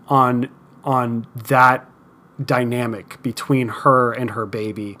stuck on that dynamic between her and her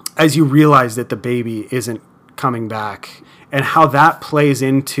baby, as you realize that the baby isn't coming back, and how that plays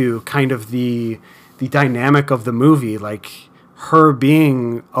into kind of the dynamic of the movie, like her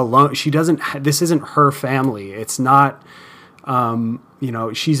being alone. This isn't her family. It's not,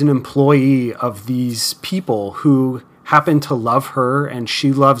 she's an employee of these people who happen to love her and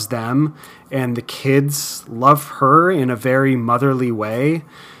she loves them, and the kids love her in a very motherly way.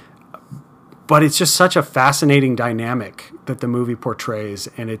 But it's just such a fascinating dynamic that the movie portrays,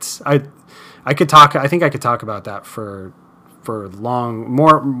 and I think I could talk about that for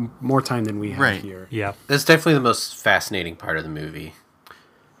more time than we have Right. here. Yeah. That's definitely the most fascinating part of the movie.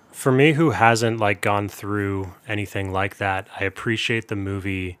 For me, who hasn't like gone through anything like that, I appreciate the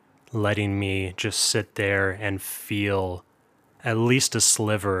movie letting me just sit there and feel at least a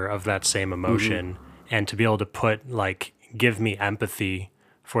sliver of that same emotion, and to be able to give me empathy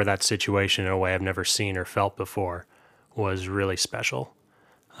for that situation in a way I've never seen or felt before was really special.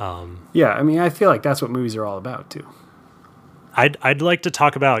 Yeah, I mean, I feel like that's what movies are all about too. I'd like to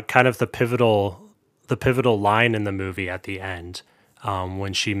talk about kind of the pivotal line in the movie at the end,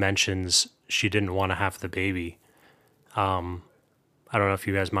 when she mentions she didn't want to have the baby. I don't know if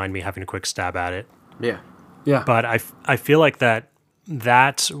you guys mind me having a quick stab at it, Yeah. Yeah, but I feel like that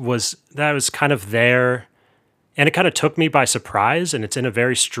was kind of there, and it kind of took me by surprise, and it's in a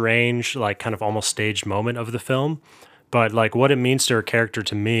very strange, like kind of almost staged moment of the film, but like what it means to her character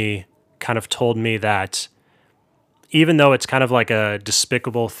to me kind of told me that even though it's kind of like a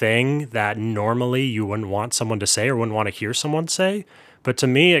despicable thing that normally you wouldn't want someone to say or wouldn't want to hear someone say, but to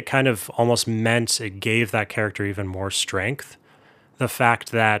me it kind of almost meant it gave that character even more strength. The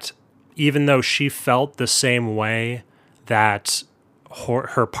fact that even though she felt the same way that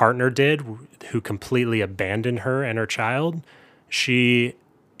her partner did, who completely abandoned her and her child, she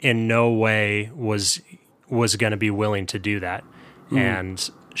in no way was going to be willing to do that. And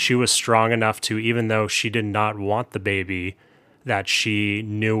she was strong enough to, even though she did not want the baby, that she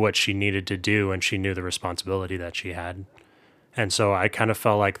knew what she needed to do and she knew the responsibility that she had. And so I kind of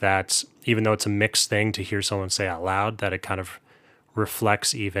felt like that, even though it's a mixed thing to hear someone say out loud, that it kind of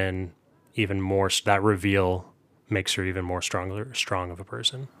reflects even more, that reveal makes her even more strong of a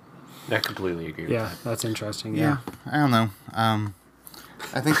person. I completely agree with yeah, that. that's interesting. Yeah, Yeah, I don't know.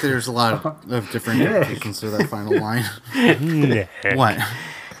 I think there's a lot of different interpretations to that final line. What?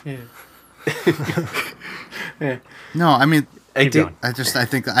 No, I mean, Keep going. I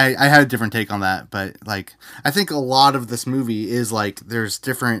think I had a different take on that, but like, I think a lot of this movie is like,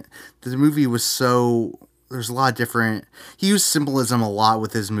 the movie was so, there's a lot of different, he used symbolism a lot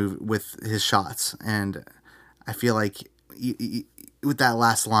with his shots, and I feel like with that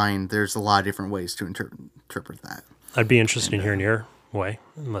last line, there's a lot of different ways to interpret that. I'd be interested in hearing your way,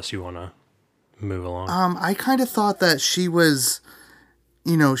 unless you want to move along. I kind of thought that she was,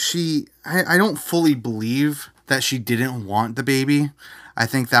 I don't fully believe that she didn't want the baby. I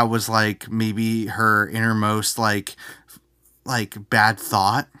think that was like maybe her innermost like bad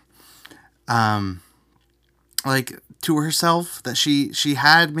thought, like to herself that she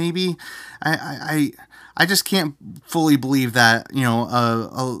had maybe. I just can't fully believe that,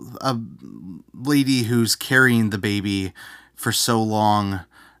 a lady who's carrying the baby for so long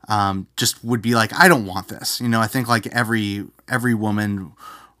just would be like, I don't want this. I think like every woman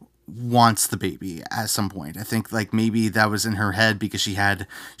wants the baby at some point. I think like maybe that was in her head because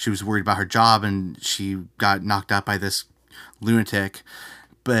she was worried about her job and she got knocked out by this lunatic.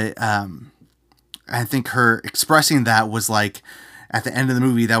 But I think her expressing that was like, at the end of the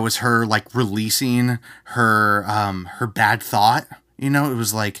movie, that was her like releasing her bad thought. It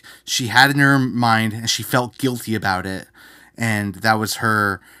was like she had it in her mind and she felt guilty about it, and that was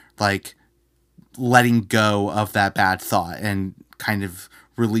her like letting go of that bad thought and kind of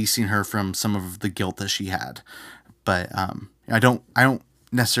releasing her from some of the guilt that she had. But I don't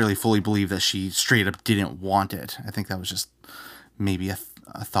necessarily fully believe that she straight up didn't want it. I think that was just maybe a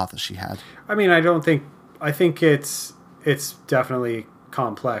thought that she had. I mean, I think it's definitely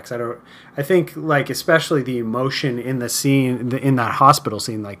complex. I think like, especially the emotion in the scene, in that hospital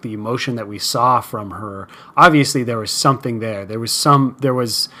scene, like the emotion that we saw from her, obviously there was something there. There was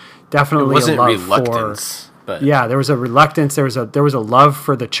definitely It wasn't a love reluctance, but yeah, there was a reluctance. There was a love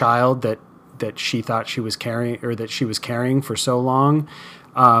for the child that she thought she was carrying, or that she was carrying for so long.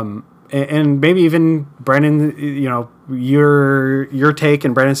 And maybe even Brennan, your take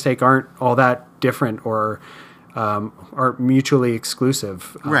and Brennan's take aren't all that different, or are mutually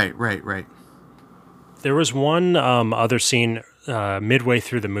exclusive. Right. There was one other scene midway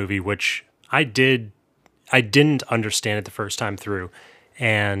through the movie which I didn't understand it the first time through,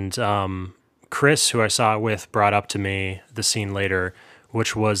 and Chris, who I saw it with, brought up to me the scene later,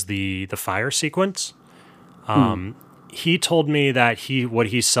 which was the fire sequence. He told me that what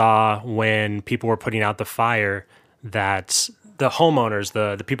he saw when people were putting out the fire, that the homeowners,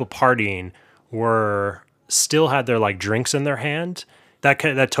 the people partying, still had their like drinks in their hand,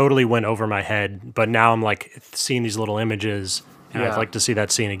 that totally went over my head. But now I'm like seeing these little images, and Yeah. I'd like to see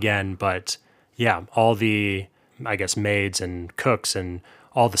that scene again. But yeah, all the, I guess, maids and cooks and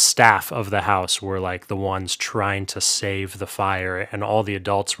all the staff of the house were like the ones trying to save the fire, and all the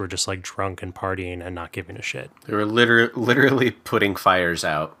adults were just like drunk and partying and not giving a shit. They were literally putting fires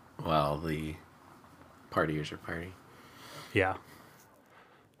out while the partiers are partying. Yeah.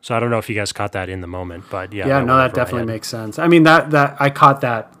 So I don't know if you guys caught that in the moment, but yeah. Yeah, no, went that over my definitely head. makes sense. I mean, that I caught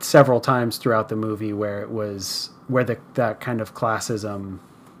that several times throughout the movie where that kind of classism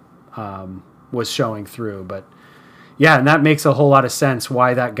was showing through. But yeah, and that makes a whole lot of sense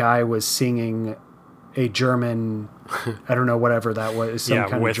why that guy was singing a German, I don't know, whatever that was, some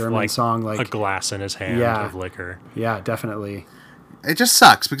kind of with German like song. a glass in his hand Yeah. of liquor. Yeah, definitely. It just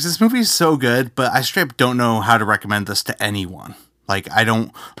sucks because this movie is so good, but I straight up don't know how to recommend this to anyone. I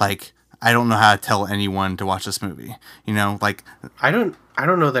don't know how to tell anyone to watch this movie. You know, like I don't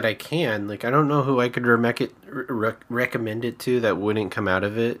know that I can. Like, I don't know who I could recommend it to that wouldn't come out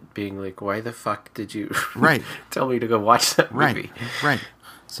of it being like, why the fuck did you Right. tell me to go watch that movie? right.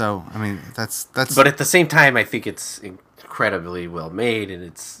 So I mean, that's. But at the same time, I think it's incredibly well made, and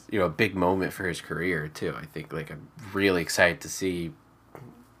it's, you know, a big moment for his career too. I think, like, I'm really excited to see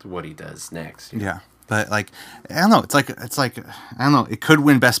what he does next. Yeah, but like, I don't know. It's like I don't know. It could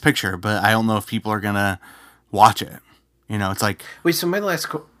win Best Picture, but I don't know if people are gonna watch it. You know, it's like, Wait, so my last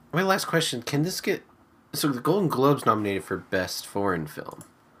question: can this get? So the Golden Globe's nominated for Best Foreign Film.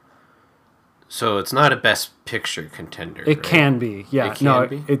 So it's not a Best Picture contender. It right? can be. Yeah, It can no,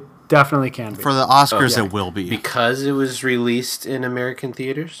 be? it definitely can be. for the Oscars, yeah. it will be. because it was released in American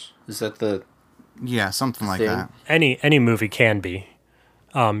theaters. Is that the? Yeah, something like thing. that. Any movie can be.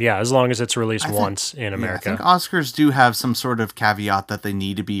 Yeah, as long as it's released think- once in Yeah, I America. think Oscars do have some sort of caveat that they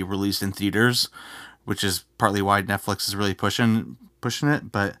need to be released in theaters, which is partly why Netflix is really pushing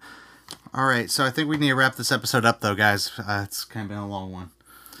it. But all right, so I think we need to wrap this episode up, though, guys. It's kind of been a long one.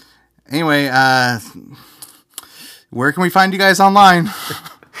 Anyway, where can we find you guys online?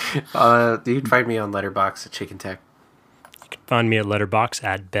 You can find me on Letterboxd at Chicken Tech. Find me at Letterbox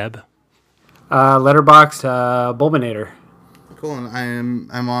at Beb. Letterboxd, Bulbinator. Cool, and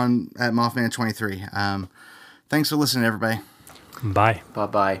I'm on at Mothman23. Thanks for listening, everybody. Bye. Bye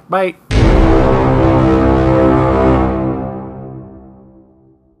bye. Bye.